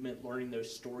rights movement, learning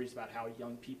those stories about how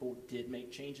young people did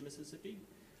make change in Mississippi,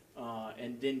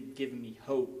 and then giving me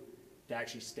hope to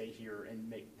actually stay here and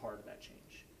make part of that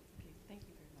change. Okay, thank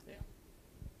you very much.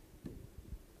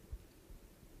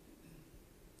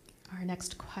 Yeah. Our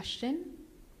next question.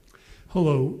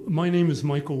 Hello, my name is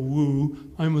Michael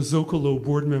Wu. I'm a Zócalo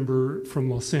board member from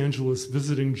Los Angeles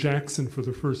visiting Jackson for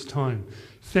the first time.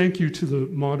 Thank you to the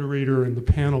moderator and the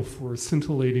panel for a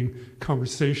scintillating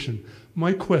conversation.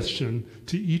 My question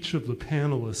to each of the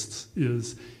panelists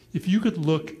is, if you could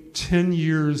look 10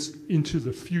 years into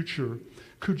the future,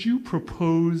 could you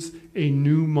propose a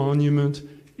new monument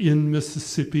in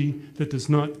Mississippi that does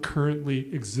not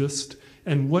currently exist?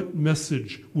 And what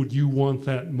message would you want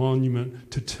that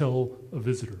monument to tell a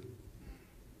visitor?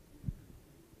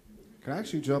 Can I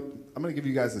actually jump? I'm going to give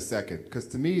you guys a second, because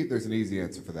to me, there's an easy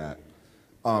answer for that.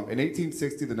 In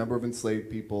 1860, the number of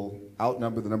enslaved people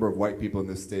outnumbered the number of white people in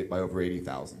this state by over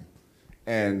 80,000.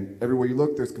 And everywhere you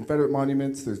look, there's Confederate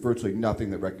monuments. There's virtually nothing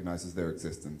that recognizes their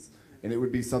existence. And it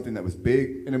would be something that was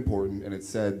big and important, and it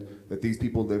said that these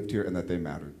people lived here and that they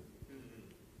mattered.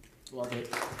 Love it.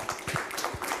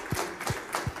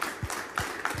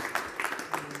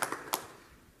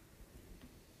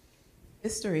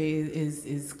 History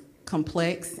is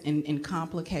complex and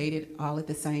complicated all at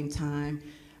the same time.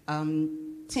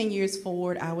 10 years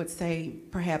forward, I would say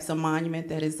perhaps a monument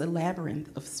that is a labyrinth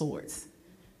of sorts,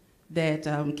 that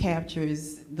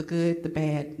captures the good, the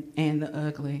bad, and the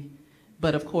ugly.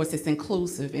 But of course, it's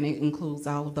inclusive, and it includes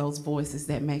all of those voices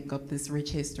that make up this rich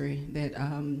history that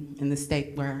in the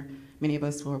state where many of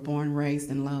us were born, raised,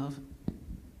 and loved.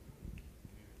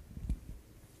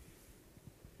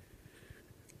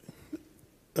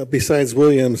 Besides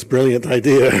William's brilliant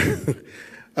idea,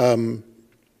 a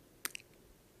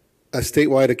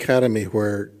statewide academy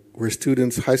where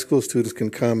students, high school students, can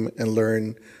come and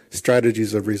learn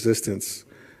strategies of resistance,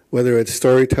 whether it's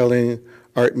storytelling,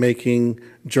 art making,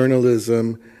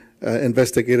 journalism,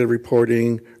 investigative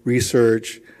reporting,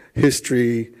 research,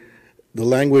 history, the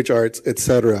language arts,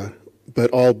 etc.,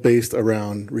 but all based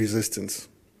around resistance.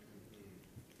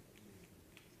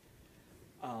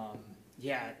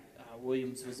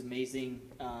 Williams was amazing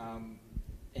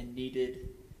and needed.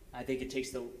 I think it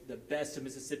takes the best of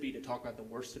Mississippi to talk about the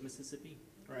worst of Mississippi,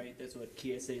 right? That's what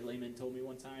KSA Lehman told me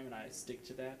one time, and I stick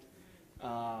to that.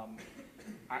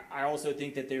 I also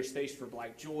think that there's space for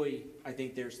Black joy. I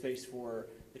think there's space for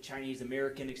the Chinese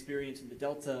American experience in the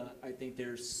Delta. I think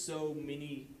there's so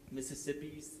many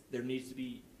Mississippis. There needs to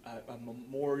be a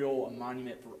memorial, a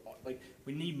monument for, like,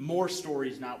 we need more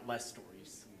stories, not less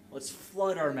stories. Let's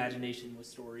flood our imagination with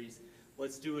stories.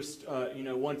 Let's do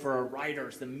one for our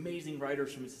writers, the amazing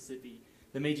writers from Mississippi,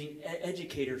 the amazing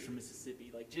educators from Mississippi.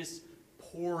 Like, just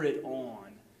pour it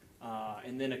on,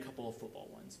 and then a couple of football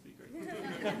ones would be great.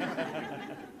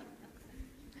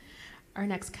 Our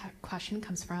next question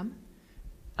comes from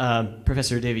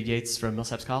Professor David Yates from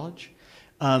Millsaps College.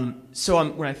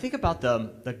 When I think about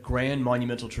the grand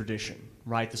monumental tradition,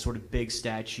 right, the sort of big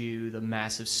statue, the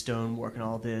massive stonework and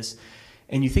all this,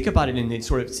 and you think about it in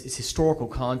sort of its historical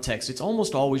context, it's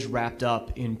almost always wrapped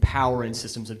up in power and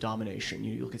systems of domination.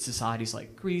 You look at societies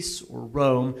like Greece or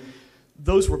Rome,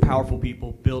 those were powerful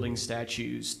people building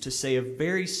statues to say a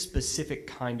very specific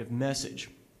kind of message,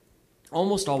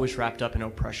 almost always wrapped up in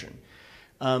oppression.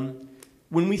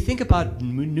 when we think about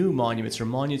new monuments or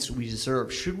monuments we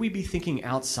deserve, should we be thinking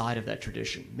outside of that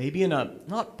tradition? Maybe in a,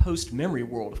 not post-memory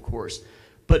world, of course,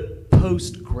 but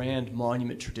post-grand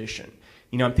monument tradition.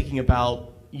 You know, I'm thinking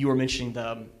about, you were mentioning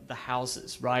the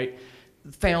houses, right?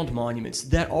 Found monuments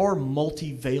that are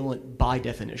multivalent by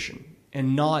definition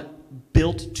and not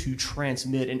built to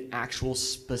transmit an actual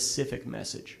specific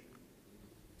message.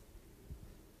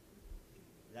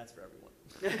 That's for everyone.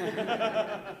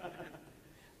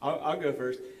 I'll go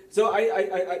first. So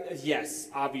I yes,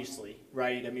 obviously,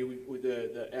 right? I mean,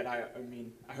 and I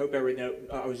mean, I hope everyone knows,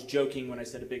 I was joking when I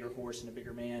said a bigger horse and a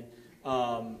bigger man.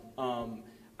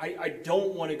 I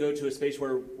don't want to go to a space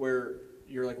where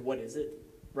you're like, what is it,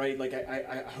 right? Like,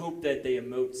 I hope that they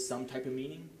emote some type of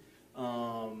meaning.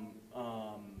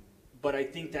 But I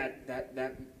think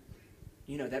that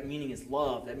you know, that meaning is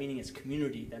love, that meaning is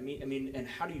community, I mean, and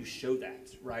how do you show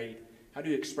that, right? How do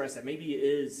you express that? Maybe it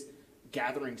is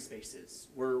gathering spaces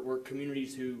where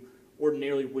communities who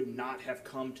ordinarily would not have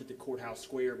come to the courthouse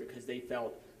square because they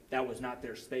felt that was not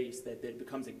their space, that it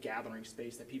becomes a gathering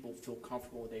space, that people feel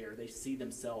comfortable there, they see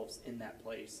themselves in that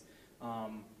place.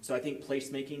 So I think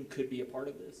placemaking could be a part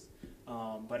of this.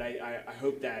 But I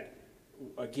hope that,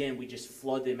 again, we just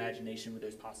flood the imagination with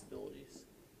those possibilities.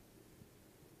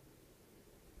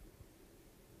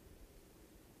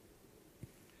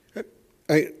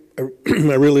 I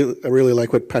really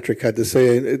like what Patrick had to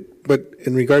say, but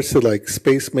in regards to like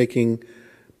space making,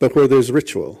 but where there's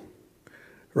ritual,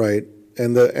 right?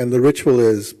 And the ritual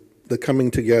is the coming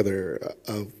together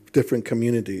of different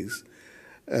communities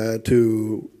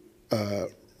to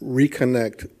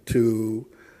reconnect, to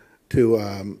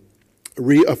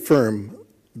reaffirm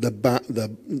the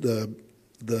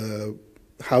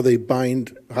how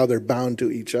they're bound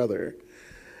to each other,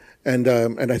 and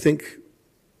I think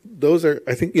those are,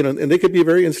 I think, you know, and they could be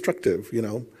very instructive. You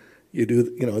know, you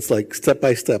do, you know, it's like step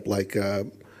by step, like a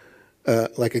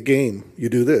game. You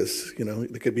do this. You know,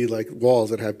 it could be like walls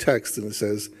that have text and it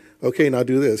says, okay, now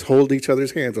do this. Hold each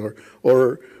other's hands,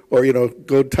 or you know,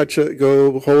 go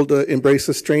hold, embrace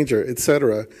a stranger,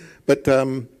 etc. But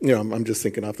you know, I'm just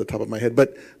thinking off the top of my head.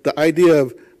 But the idea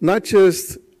of not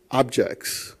just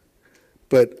objects,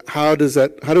 but how do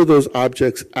those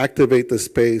objects activate the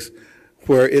space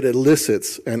where it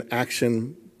elicits an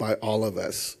action by all of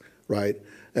us, right?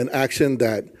 An action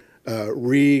that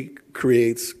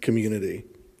recreates community.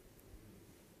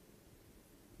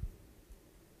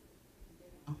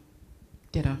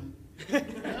 Ditto.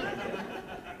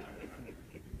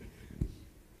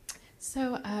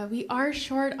 So we are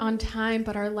short on time,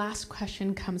 but our last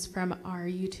question comes from our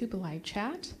YouTube live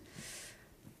chat.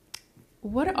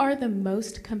 What are the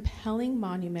most compelling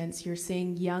monuments you're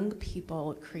seeing young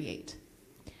people create?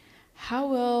 How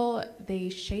will they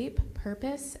shape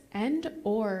purpose and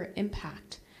or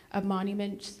impact of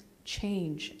monuments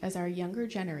change as our younger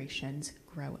generations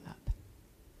grow up?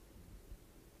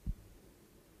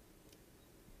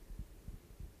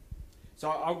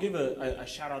 So I'll give a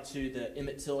shout out to the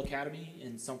Emmett Till Academy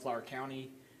in Sunflower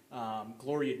County.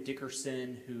 Gloria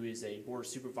Dickerson, who is a board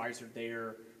supervisor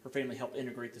there, her family helped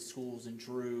integrate the schools in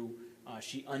Drew.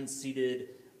 She unseated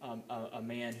a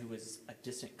man who was a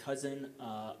distant cousin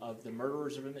of the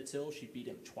murderers of Emmett Till. She beat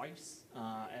him twice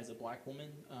as a black woman.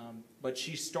 But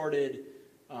she started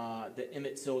the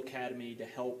Emmett Till Academy to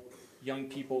help young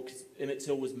people, because Emmett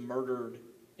Till was murdered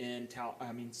in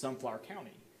Sunflower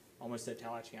County. Almost said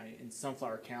Tallahatchie County. In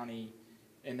Sunflower County,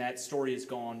 and that story has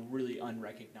gone really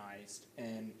unrecognized.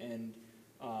 And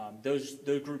those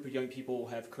group of young people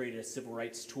have created a civil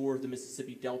rights tour of the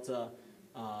Mississippi Delta.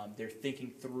 They're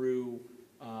thinking through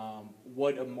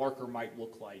what a marker might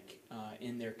look like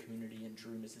in their community in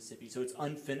Drew, Mississippi. So it's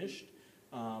unfinished,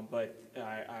 but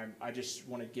I just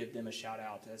want to give them a shout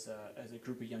out as a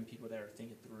group of young people that are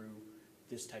thinking through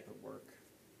this type of work.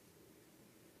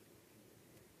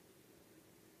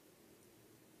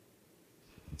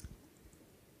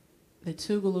 The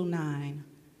Zócalo 9,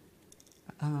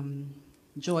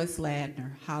 Joyce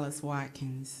Ladner, Hollis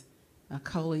Watkins,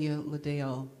 Colia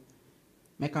Liddell,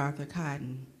 MacArthur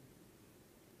Cotton.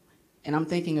 And I'm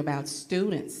thinking about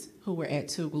students who were at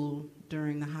Zócalo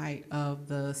during the height of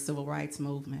the civil rights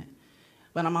movement.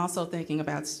 But I'm also thinking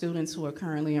about students who are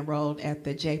currently enrolled at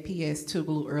the JPS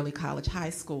Zócalo Early College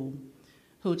High School,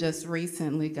 who just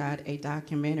recently got a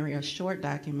documentary, a short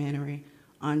documentary,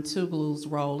 on Zócalo's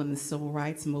role in the civil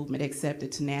rights movement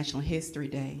accepted to National History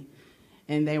Day.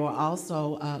 And they were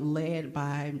also led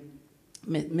by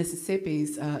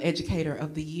Mississippi's Educator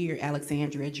of the Year,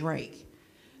 Alexandria Drake.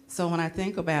 So when I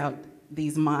think about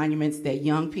these monuments that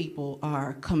young people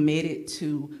are committed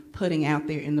to putting out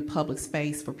there in the public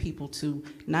space for people to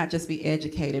not just be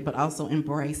educated, but also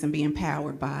embrace and be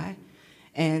empowered by.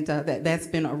 And that's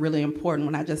been a really important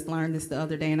one. I just learned this the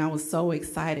other day, and I was so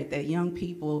excited that young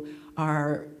people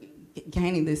are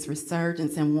gaining this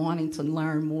resurgence and wanting to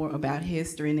learn more about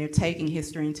history, and they're taking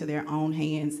history into their own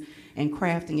hands and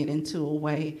crafting it into a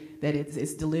way that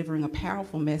it's delivering a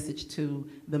powerful message to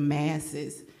the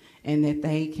masses, and that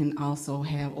they can also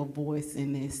have a voice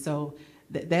in this. So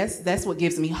that's what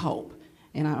gives me hope,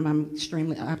 and I'm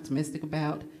extremely optimistic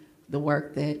about the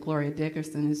work that Gloria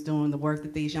Dickerson is doing, the work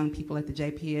that these young people at the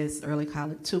JPS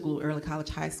Zócalo Early College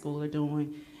High School are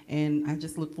doing, and I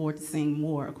just look forward to seeing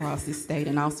more across this state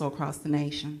and also across the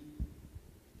nation.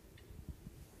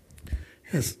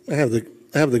 Yes, I have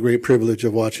the great privilege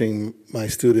of watching my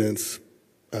students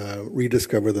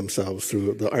rediscover themselves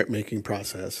through the art making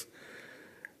process,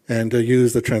 and to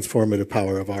use the transformative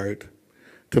power of art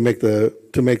to make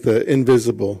the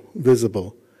invisible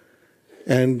visible.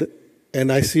 And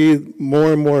I see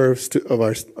more and more of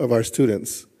our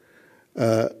students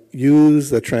use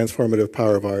the transformative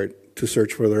power of art to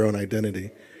search for their own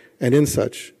identity, and in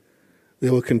such, they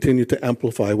will continue to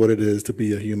amplify what it is to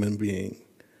be a human being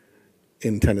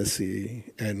in Tennessee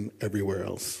and everywhere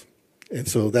else. And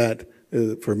so that,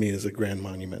 for me, is a grand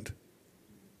monument.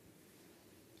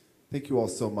 Thank you all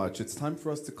so much. It's time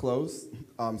for us to close.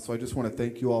 So I just want to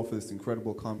thank you all for this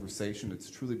incredible conversation.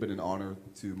 It's truly been an honor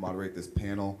to moderate this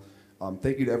panel.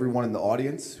 Thank you to everyone in the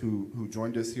audience who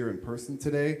joined us here in person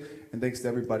today, and thanks to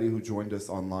everybody who joined us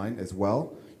online as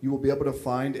well. You will be able to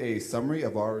find a summary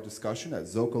of our discussion at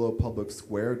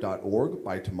zocalopublicsquare.org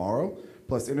by tomorrow,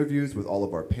 plus interviews with all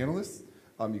of our panelists.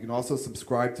 You can also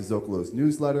subscribe to Zócalo's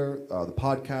newsletter, the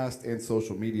podcast, and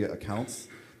social media accounts.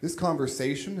 This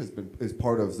conversation is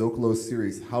part of Zócalo's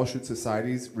series, How Should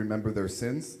Societies Remember Their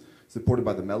Sins?, supported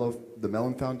by the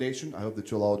Mellon Foundation. I hope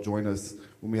that you'll all join us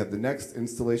when we have the next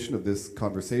installation of this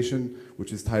conversation,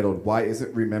 which is titled, Why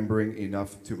Isn't Remembering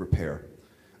Enough to Repair?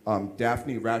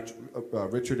 Daphne,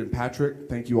 Richard, and Patrick,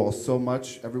 thank you all so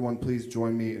much. Everyone, please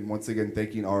join me in once again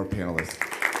thanking our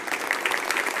panelists.